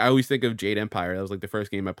 Like, I always think of Jade Empire. That was, like, the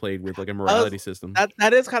first game I played with, like, a morality system.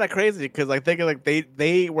 That is kind of crazy, because I think, like,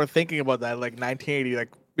 they were thinking about that, like, 1980,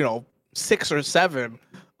 like, 6 or 7,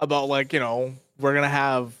 about, like, we're gonna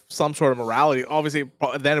have some sort of morality. Obviously,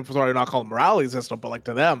 then it was already not called a morality system, but like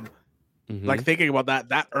to them, like thinking about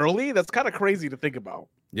that early, that's kind of crazy to think about.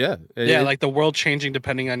 Yeah, like the world changing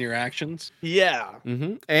depending on your actions. Yeah,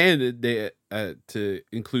 and they to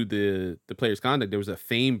include the player's conduct, there was a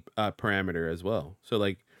fame parameter as well. So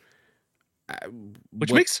like,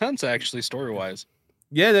 which makes sense actually story wise.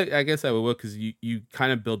 Yeah, I guess that would work because you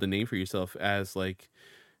kind of build a name for yourself as like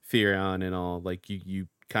Furion and all. Like you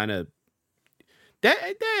kind of. That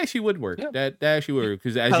actually would work. Yeah. That actually would work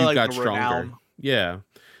because as you got stronger. Yeah.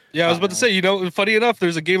 Yeah, I was about to say, funny enough,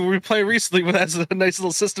 there's a game we played recently that has a nice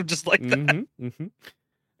little system just like that. And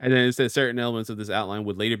then it says certain elements of this outline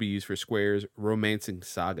would later be used for Square's Romancing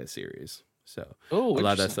Saga series. So a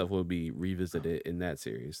lot of that stuff will be revisited in that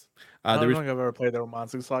series. I don't think I've ever played the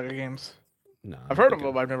Romancing Saga games. No, I've heard of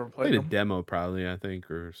them. I've never played them. A demo probably, I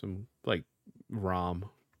think, or some like ROM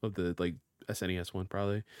of the like SNES one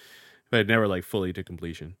probably. But never like fully to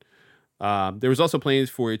completion. There was also plans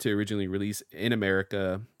for it to originally release in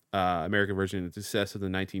America, American version of the success of the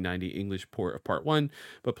 1990 English port of Part 1,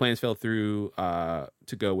 but plans fell through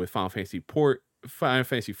to go with Final Fantasy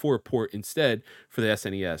IV port instead for the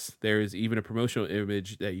SNES. There is even a promotional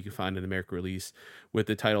image that you can find in the American release with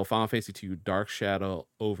the title Final Fantasy II Dark Shadow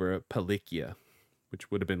over Palikia,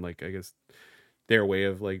 which would have been like, I guess, their way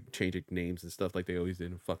of like changing names and stuff like they always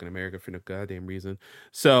did in fucking America for no goddamn reason.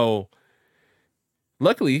 So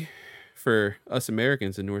luckily for us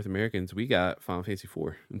Americans and North Americans, we got Final Fantasy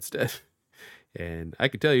IV instead. And I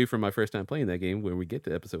can tell you from my first time playing that game, when we get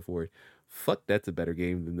to episode 4, fuck, that's a better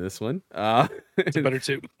game than this one. It's better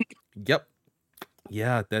too. Yep.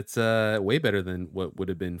 Yeah, that's way better than what would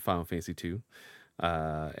have been Final Fantasy II.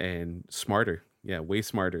 And smarter. Yeah, way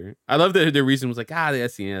smarter. I love that the reason was like, the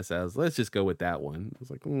SNES. Let's just go with that one. I was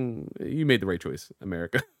like, you made the right choice,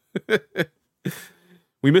 America.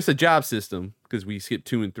 We missed a job system because we skipped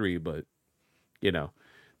 2 and 3, but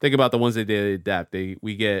think about the ones that they adapt.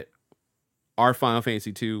 We get our Final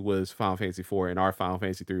Fantasy 2 was Final Fantasy 4, and our Final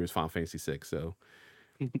Fantasy 3 was Final Fantasy 6. So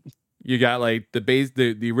you got like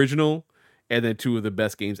the original, and then 2 of the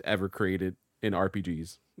best games ever created in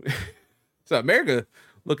RPGs. So America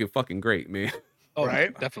looking fucking great, man. Oh,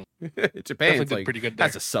 right, definitely. Japan's like pretty good.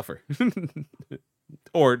 That's a suffer,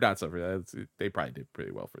 or not suffer. They probably did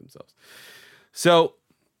pretty well for themselves. So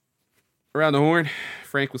around the horn,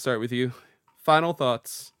 Frank, we'll start with you. Final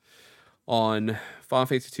thoughts on Final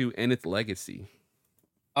Fantasy 2 and its legacy.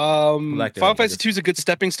 Final Fantasy 2 is a good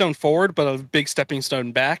stepping stone forward, but a big stepping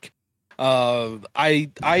stone back.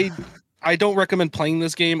 I don't recommend playing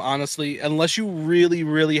this game, honestly, unless you really,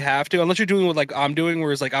 really have to. Unless you're doing what like I'm doing,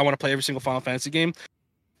 where it's like I want to play every single Final Fantasy game.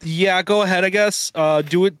 Yeah, go ahead, I guess.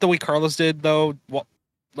 Do it the way Carlos did, though. Well,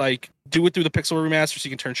 like do it through the pixel remaster so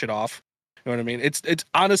you can turn shit off. You know what I mean? It's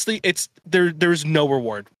honestly, there's no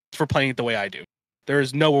reward for playing it the way I do. There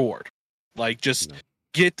is no reward. Like just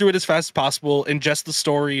get through it as fast as possible, ingest the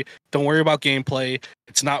story. Don't worry about gameplay.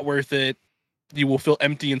 It's not worth it. You will feel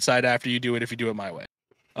empty inside after you do it if you do it my way.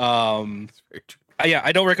 I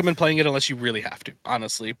don't recommend playing it unless you really have to,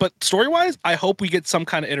 honestly. But story-wise, I hope we get some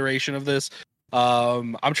kind of iteration of this.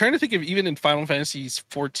 I'm trying to think of even in Final Fantasy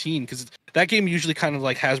 14, because that game usually kind of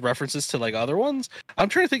like has references to like other ones. I'm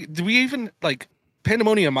trying to think, do we even like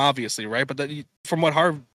Pandemonium, obviously, right? But that, from what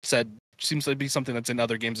Harv said, seems to be something that's in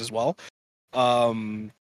other games as well. I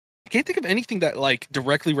can't think of anything that like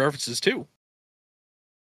directly references to.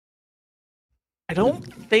 I don't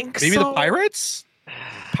think maybe so. The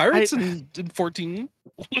Pirates in 14.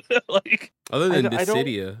 Like other than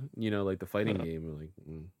Dissidia, like the fighting game, like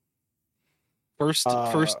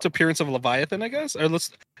first appearance of Leviathan, I guess. Or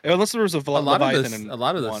unless there was a Leviathan. A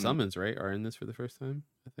lot of the summons, right, are in this for the first time,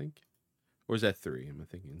 I think. Or is that 3? Am I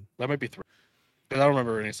thinking? That might be 3. I don't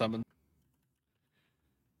remember any summons.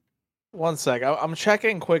 One sec. I'm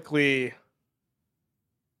checking quickly.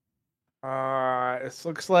 It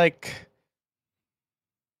looks like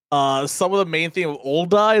some of the main theme of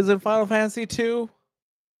Ul'dah is in Final Fantasy 2.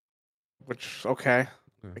 Which, okay.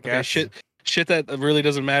 I guess. Okay, shit that really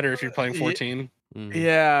doesn't matter if you're playing 14.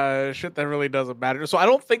 Yeah, shit that really doesn't matter. So I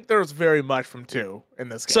don't think there's very much from 2 in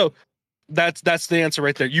this game. So that's the answer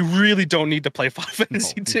right there. You really don't need to play Final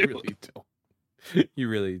Fantasy 2. You really don't. You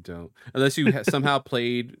really don't. Unless you somehow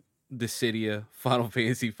played Dissidia Final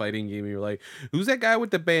Fantasy fighting game and you're like, who's that guy with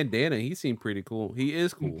the bandana? He seemed pretty cool. He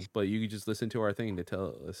is cool, but you can just listen to our thing to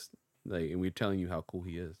tell us, like, and we're telling you how cool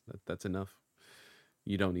he is. That's enough.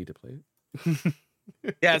 You don't need to play it.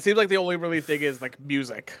 Yeah, it seems like the only really thing is like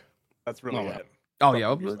music. That's really it. Oh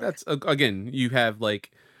yeah, that's again. You have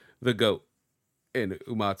like the GOAT and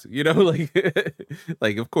Umatsu.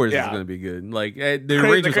 Like of course it's gonna be good. Like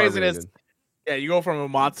the craziness. Really, yeah, you go from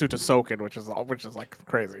Umatsu to Soken, which is like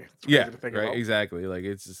crazy. It's crazy to think about. Exactly. Like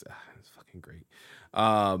it's just it's fucking great.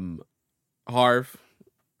 Harv,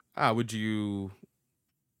 would you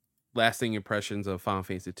lasting impressions of Final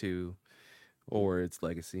Fantasy 2 or its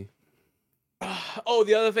legacy? Oh,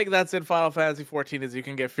 the other thing that's in Final Fantasy 14 is you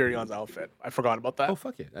can get Furion's outfit. I forgot about that. Oh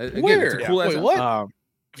fuck it! Again, it's a cool ass. What?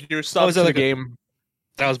 If you're subbed to the game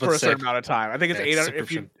that was for a certain amount of time, I think it's 800.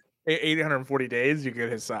 If you 840 days, you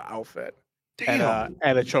get his outfit. Damn.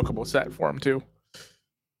 And a chocobo set for him too.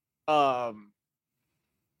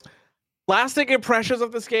 Lasting impressions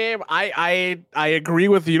of this game. I agree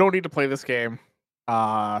with you. You don't need to play this game.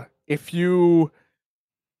 If you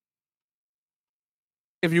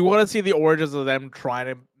want to see the origins of them trying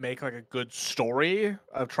to make like a good story,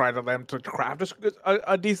 of trying to them to craft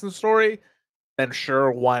a decent story, then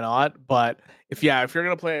sure, why not? But if you're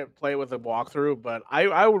gonna play with a walkthrough, but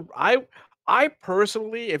I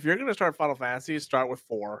personally, if you're gonna start Final Fantasy, start with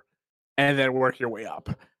 4, and then work your way up.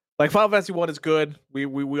 Like Final Fantasy 1 is good.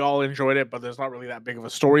 We all enjoyed it, but there's not really that big of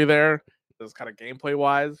a story there. Just kind of gameplay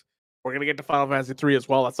wise. We're gonna get to Final Fantasy 3 as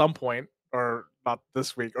well at some point, or not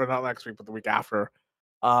this week, or not next week, but the week after.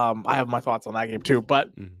 I have my thoughts on that game too,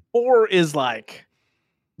 but 4 is like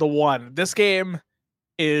the one. This game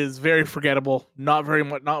is very forgettable. Not very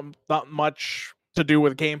much, not much to do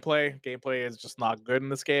with gameplay. Gameplay is just not good in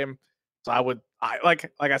this game. So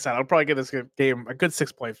like I said, I'll probably give this game a good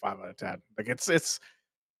 6.5 out of 10. Like it's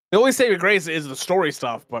the only saving grace is the story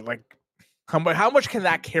stuff, but like how much can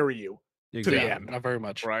that carry you to the end? Not very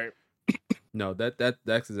much, right? No, that's a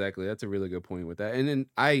really good point with that. And then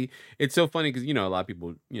it's so funny because a lot of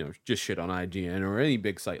people just shit on IGN or any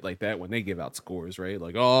big site like that when they give out scores, right?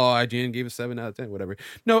 Like, oh, IGN gave a 7 out of 10, whatever.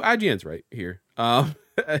 No, IGN's right here. I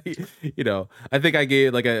think I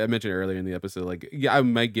gave, like I mentioned earlier in the episode, like I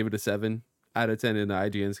might give it a 7. out of 10 in the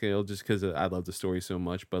IGN scale, just because I love the story so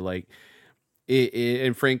much. But like, it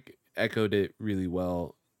and Frank echoed it really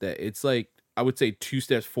well. That it's like, I would say 2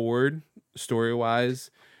 steps forward story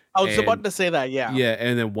wise. I was about to say that, yeah,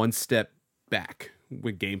 and then 1 step back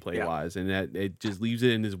with gameplay wise, and that it just leaves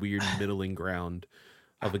it in this weird middling ground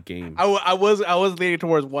of a game. I was leaning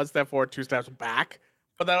towards 1 step forward, 2 steps back,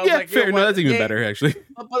 but then I was like, fair. No, that's even better actually.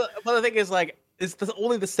 But the thing is, like, it's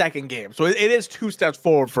only the second game, so it is 2 steps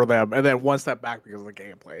forward for them, and then 1 step back because of the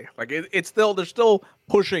gameplay. Like it's still, they're still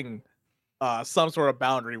pushing some sort of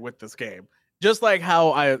boundary with this game. Just like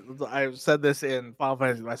how I said this in Final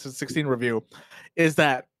Fantasy 16 review, is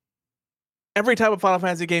that every time a Final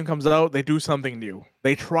Fantasy game comes out, they do something new.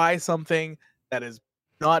 They try something that is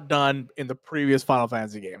not done in the previous Final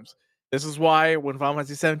Fantasy games. This is why when Final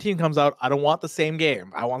Fantasy 17 comes out, I don't want the same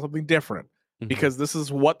game. I want something different, because this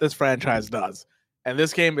is what this franchise does. And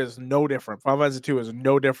this game is no different. Final Fantasy 2 is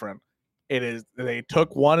no different. It is, they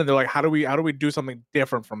took one and they're like, how do we do something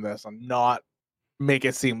different from this and not make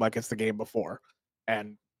it seem like it's the game before?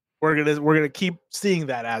 And we're gonna keep seeing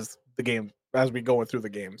that as we go through the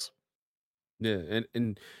games. Yeah,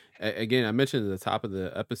 and again, I mentioned at the top of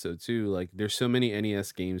the episode too, like there's so many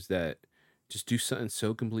NES games that just do something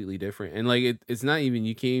so completely different. And like it's not even,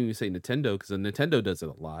 you can't even say Nintendo, because Nintendo does it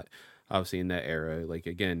a lot, obviously, in that era. Like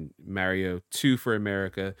again, Mario 2 for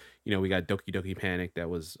America, we got Doki Doki Panic,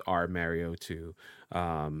 that was our Mario 2.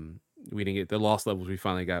 We didn't get the Lost Levels, we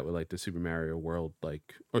finally got with like the Super Mario World,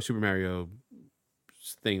 like, or Super Mario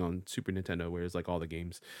thing on Super Nintendo, where it's like all the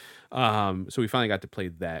games. So we finally got to play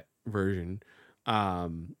that version.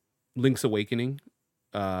 Link's Awakening,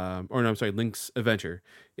 Link's Adventure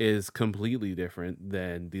is completely different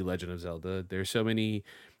than The Legend of Zelda. There's so many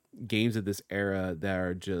games of this era that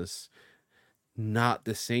are just not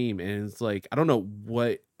the same, and it's like, I don't know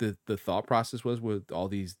what the thought process was with all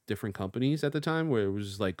these different companies at the time, where it was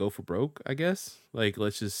just like, go for broke, I guess, like,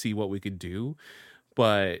 let's just see what we could do.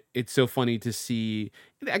 But it's so funny to see.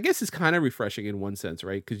 I guess it's kind of refreshing in one sense,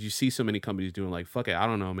 right? Because you see so many companies doing like, fuck it, I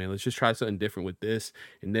don't know, man, let's just try something different with this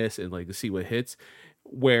and like to see what hits.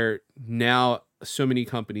 Where now so many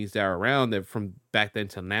companies that are around that from back then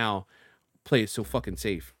till now play it so fucking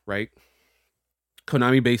safe, right?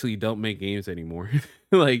 Konami basically don't make games anymore.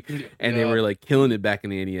 Like, and they were like killing it back in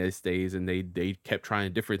the NES days, and they kept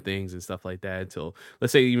trying different things and stuff like that until,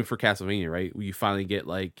 let's say, even for Castlevania, right, you finally get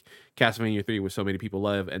like Castlevania 3, which so many people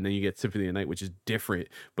love, and then you get Symphony of the Night, which is different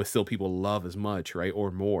but still people love as much, right,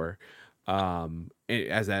 or more.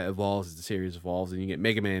 As that evolves, as the series evolves, and you get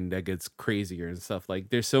Mega Man that gets crazier and stuff. Like,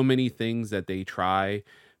 there's so many things that they try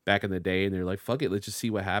back in the day, and they're like, fuck it, let's just see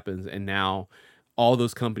what happens. And now all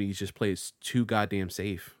those companies just play it too goddamn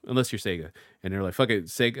safe, unless you're Sega, and they're like, fuck it,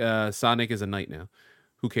 Sonic is a knight now.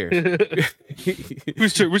 Who cares? We're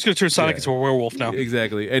just gonna turn Sonic into a werewolf now.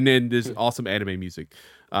 Exactly. And then there's awesome anime music.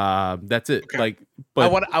 That's it. Okay. Like, but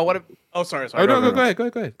I want to. Oh, sorry. Oh no, go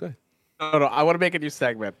ahead. No, I want to make a new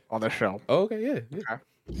segment on the show. Oh, okay, yeah. Okay.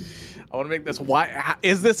 I want to make this. Why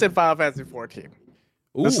is this in Final Fantasy 14?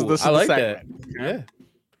 Ooh, this is I like segment. That. Okay? Yeah.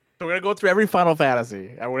 So we're gonna go through every Final Fantasy,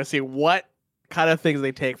 and we're gonna see what kind of things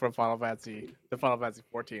they take from Final Fantasy to Final Fantasy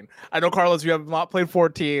 14. I know, Carlos, you have not played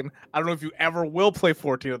 14. I don't know if you ever will play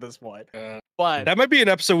 14 at this point. But that might be an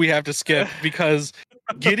episode we have to skip, because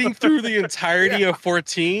getting through the entirety of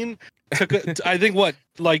 14 took, I think,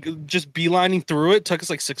 just beelining through it took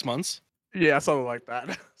us like 6 months. Yeah, something like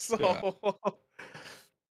that. So,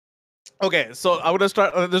 okay, so I'm gonna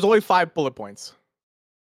start. There's only 5 bullet points.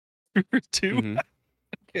 2. Mm-hmm.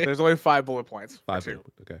 Okay. There's only 5 bullet points. 5.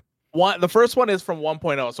 Okay. The first one is from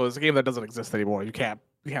 1.0, so it's a game that doesn't exist anymore. You can't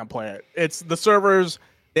play it. It's the servers.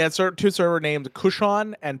 They had 2 server names,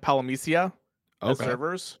 Kushan and Palamecia, as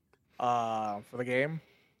servers for the game.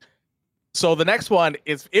 So the next one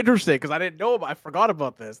is interesting, because I didn't know I forgot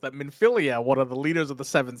about this. That Minfilia, one of the leaders of the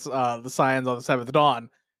Scions on the 7th Dawn,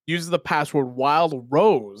 uses the password Wild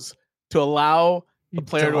Rose to allow the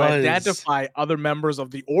player to identify other members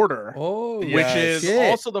of the Order. Which is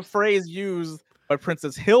also the phrase used by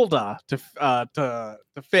Princess Hilda to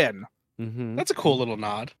Finn. Mm-hmm. That's a cool little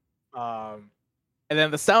nod. And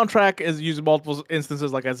then the soundtrack is used in multiple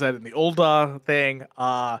instances, like I said, in the Ulda thing.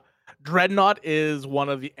 Dreadnought is one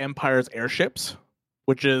of the Empire's airships,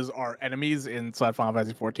 which is our enemies inside Final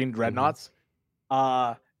Fantasy 14, Dreadnoughts.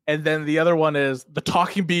 Mm-hmm. And then the other one is the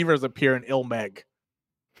Talking Beavers appear in Ilmeg.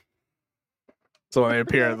 So they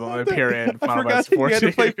appear in Final Fantasy 14. You had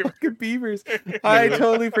to play fucking beavers. I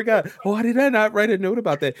totally forgot. Why did I not write a note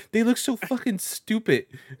about that? They look so fucking stupid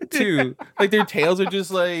too. Like, their tails are just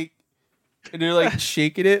like And they're like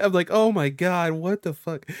shaking it. I'm like, oh my god, what the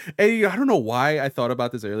fuck? And I don't know why I thought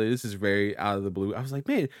about this earlier. This is very out of the blue. I was like,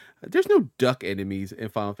 man, there's no duck enemies in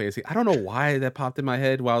Final Fantasy. I don't know why that popped in my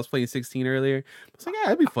head while I was playing 16 earlier. I was like, yeah,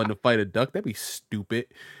 that'd be fun to fight a duck. That'd be stupid.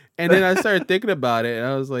 And then I started thinking about it, and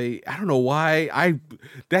I was like, I don't know why.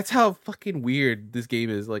 That's how fucking weird this game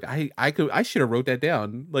is. Like, I should have wrote that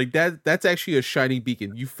down. Like that's actually a shining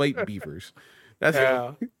beacon. You fight beavers. That's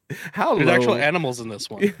how there's low. actual animals in this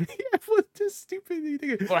one. Yeah, what just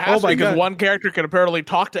stupid. Well, oh my god! One character can apparently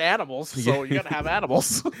talk to animals, so you gotta have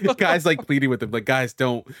animals. Guys like pleading with them, like, guys,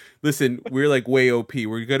 don't listen. We're like way OP.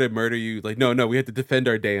 We're gonna murder you. Like, no, we have to defend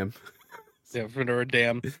our dam. Yeah, defend our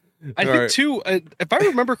dam. I think too, if I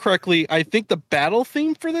remember correctly, I think the battle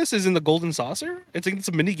theme for this is in the Golden Saucer. I think it's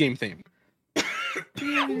a mini game theme.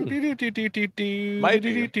 Might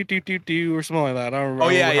be. Or something like that. I don't remember. Oh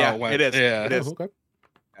yeah, it went. It is. Yeah. It is. Okay.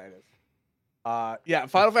 Yeah,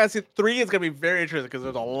 Final Fantasy 3 is gonna be very interesting because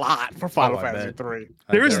there's a lot for Final Fantasy 3.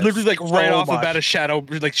 There is literally like right off the bat of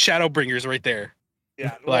Shadowbringers right there.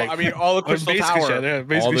 Yeah, well, I mean, all the Crystal Tower, all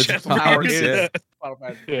the Crystal Tower is Final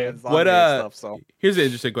Fantasy stuff. So here's an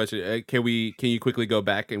interesting question: Can you quickly go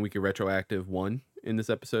back and we can retroactive one in this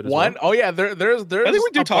episode? As one? Well? Oh yeah, there's. I think we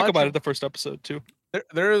do talk about it the first episode too.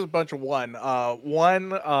 There is a bunch of one. I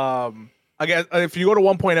guess if you go to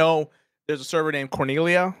 1.0, there's a server named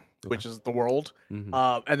Cornelia, which is the world.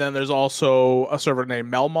 Mm-hmm. And then there's also a server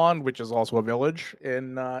named Melmond, which is also a village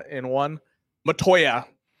in one. Matoya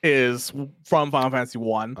is from Final Fantasy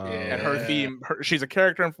 1, and her theme, she's a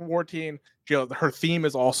character in 14. Her theme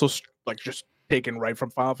is also like just taken right from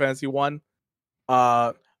Final Fantasy 1.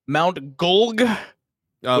 Mount Gulg,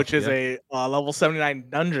 which is a level 79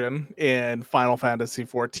 dungeon in Final Fantasy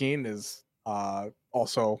 14, is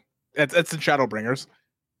also it's in Shadowbringers.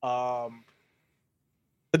 The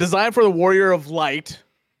design for the Warrior of Light,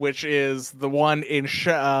 which is the one in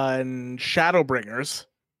Shadowbringers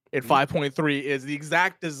in 5.3, is the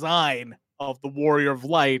exact design of the Warrior of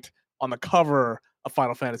Light on the cover of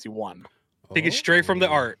Final Fantasy 1. Take it straight from the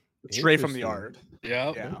art. Straight from the art.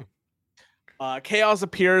 Yeah. Chaos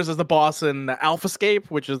appears as the boss in Alphascape,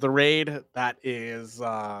 which is the raid that is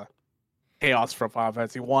Chaos from Final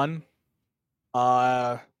Fantasy 1.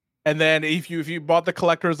 And then if you bought the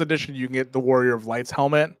collector's edition, you can get the Warrior of Light's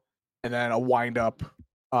helmet, and then a wind up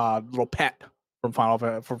little pet from Final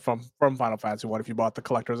Fantasy 1 if you bought the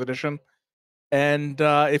collector's edition. And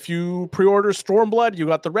if you pre-order Stormblood, you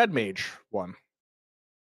got the Red Mage one.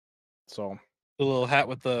 So the little hat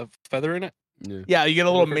with the feather in it. Yeah, you get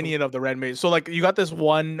a little minion of the Red Mage. So like you got this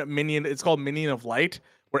one minion, it's called Minion of Light,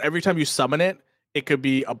 where every time you summon it, it could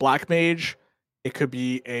be a black mage, it could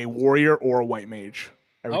be a warrior, or a white mage.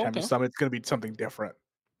 Every time you summon, it's going to be something different.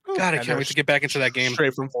 God, I can't wait to get back into that game.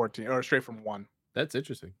 Straight from 14 or straight from 1. That's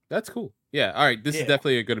interesting. That's cool. Yeah. All right. This is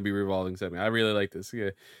definitely going to be a revolving segment. I really like this. Yeah.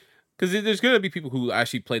 Because there's going to be people who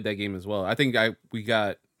actually played that game as well. I think we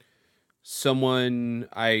got someone,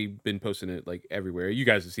 I've been posting it like everywhere. You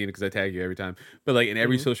guys have seen it because I tag you every time. But like in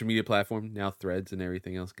every social media platform, now Threads and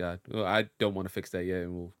everything else. God, well, I don't want to fix that yet,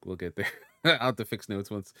 and we'll get there. I'll have to fix notes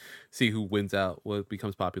once, see who wins out, what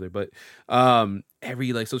becomes popular. But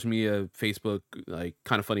every like social media, Facebook, like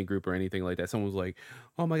kind of funny group or anything like that, someone was like,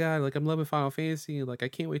 oh my god, like I'm loving Final Fantasy, like I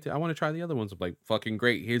can't wait I want to try the other ones. I'm like, fucking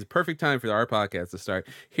great, here's a perfect time for our podcast to start.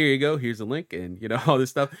 Here you go, here's a link, and you know, all this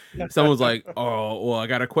stuff. Someone was like, oh well, I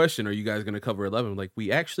got a question, are you guys gonna cover 11? I'm like,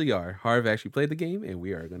 we actually are. Harv actually played the game, and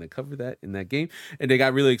we are gonna cover that in that game. And they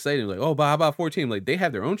got really excited, like, oh, but how about 14? Like, they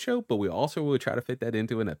have their own show, but we also will try to fit that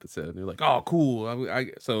into an episode. And they're like, oh cool.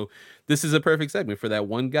 So this is a perfect segment for that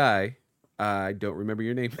one guy, I don't remember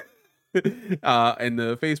your name, and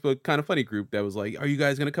the Facebook kind of funny group that was like, are you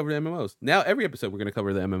guys going to cover the MMOs? Now every episode we're going to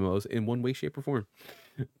cover the MMOs in one way, shape, or form.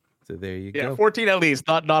 So there you go. 14 at least,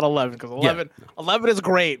 not 11, because 11 is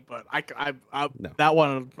great, but that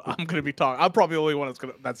one I'm going to be talking. I'm probably the only one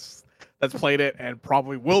that's played it, and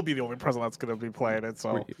probably will be the only person that's going to be playing it.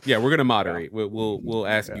 So we're going to moderate. Yeah. We'll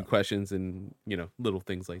ask you questions and little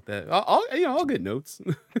things like that. I'll get notes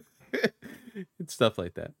and stuff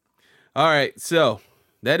like that. All right, so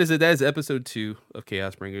that is it. That is episode 2 of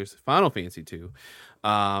Chaosbringers, Final Fantasy 2.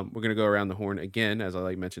 We're gonna go around the horn again, as I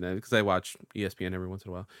like mentioning that because I watch ESPN every once in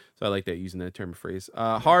a while, so I like that using that term of phrase.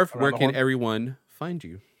 Harv, where can everyone find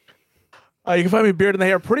you? You can find me Beard in the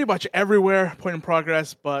Hair pretty much everywhere, point in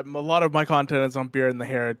progress, but a lot of my content is on Beard in the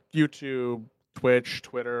Hair, YouTube, Twitch,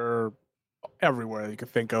 Twitter, everywhere you can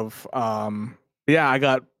think of. Yeah, I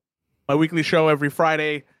got my weekly show every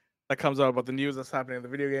Friday that comes out about the news that's happening in the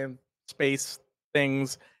video game space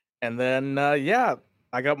things, and then I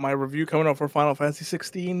got my review coming up for Final Fantasy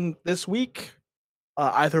 16 this week.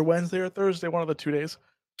 either Wednesday or Thursday, one of the 2 days.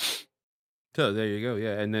 So there you go.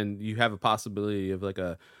 Yeah, and then you have a possibility of like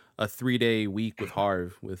a 3-day week with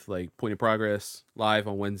Harv, with like Point of Progress live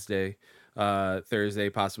on Wednesday, Thursday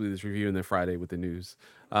possibly this review, and then Friday with the news.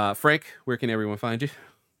 Frank, where can everyone find you?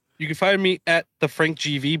 You can find me at the Frank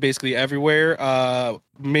GV basically everywhere.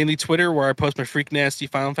 Mainly Twitter, where I post my freak nasty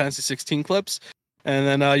Final Fantasy 16 clips,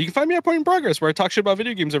 and then you can find me at Point in Progress, where I talk shit about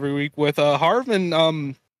video games every week with Harv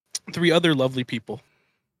and 3 other lovely people.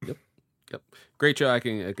 Yep. Great show. I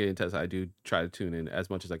can attest. I do try to tune in as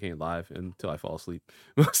much as I can live until I fall asleep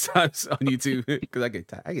most times on YouTube because I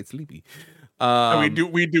get sleepy.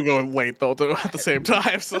 We do go late though at the same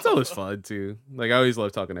time. So that's always fun too. Like I always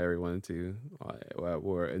love talking to everyone too,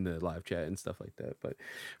 or in the live chat and stuff like that. But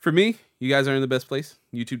for me, you guys are in the best place.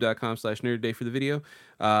 YouTube.com/nerdday for the video.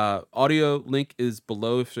 Audio link is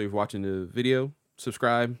below. So if you're watching the video,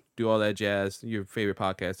 subscribe, do all that jazz. Your favorite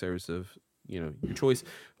podcast service of your choice.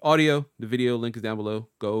 Audio, the video link is down below.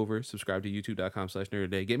 Go over, subscribe to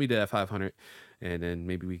youtube.com/nerdday. Get me to that 500, and then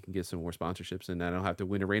maybe we can get some more sponsorships, and I don't have to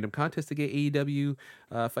win a random contest to get AEW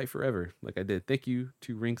Fight Forever like I did. Thank you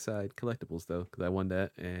to Ringside Collectibles though, because I won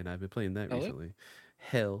that, and I've been playing that recently.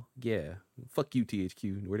 Hell yeah. Fuck you,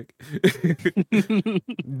 THQ Nordic.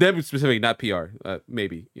 Them specifically, not PR.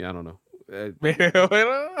 Maybe. Yeah, I don't know.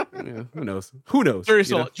 Who knows? Jury's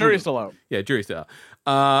still out. Yeah, jury's still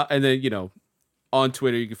out. And then, on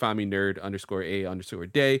Twitter, you can find me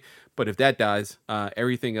nerd_a_day. But if that dies,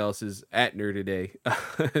 everything else is at nerdaday.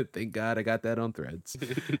 Thank God I got that on Threads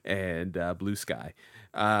and Blue Sky.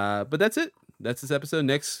 But that's it. That's this episode.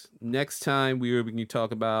 Next time we are going to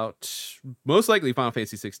talk about most likely Final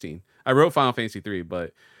Fantasy 16. I wrote Final Fantasy 3,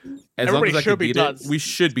 but as everybody long as I can beat it, we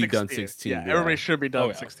should be 16. done 16. Yeah, everybody should be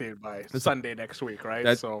done 16 by Sunday next week, right?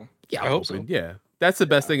 I hope so. Yeah. That's the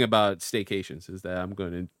best thing about staycations is that I'm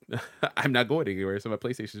not going anywhere, so my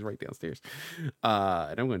PlayStation is right downstairs,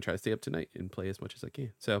 and I'm going to try to stay up tonight and play as much as I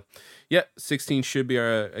can. So, 16 should be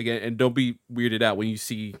our again, and don't be weirded out when you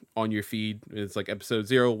see on your feed it's like episode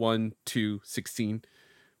 0, 1, 2, 16.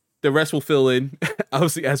 The rest will fill in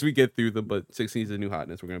obviously as we get through them, but 16 is the new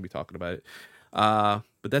hotness. We're going to be talking about it.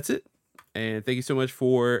 But that's it, and thank you so much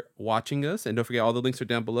for watching us, and don't forget all the links are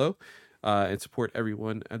down below, and support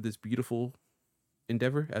everyone of this beautiful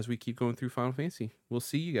endeavor as we keep going through Final Fantasy. We'll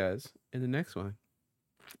see you guys in the next one.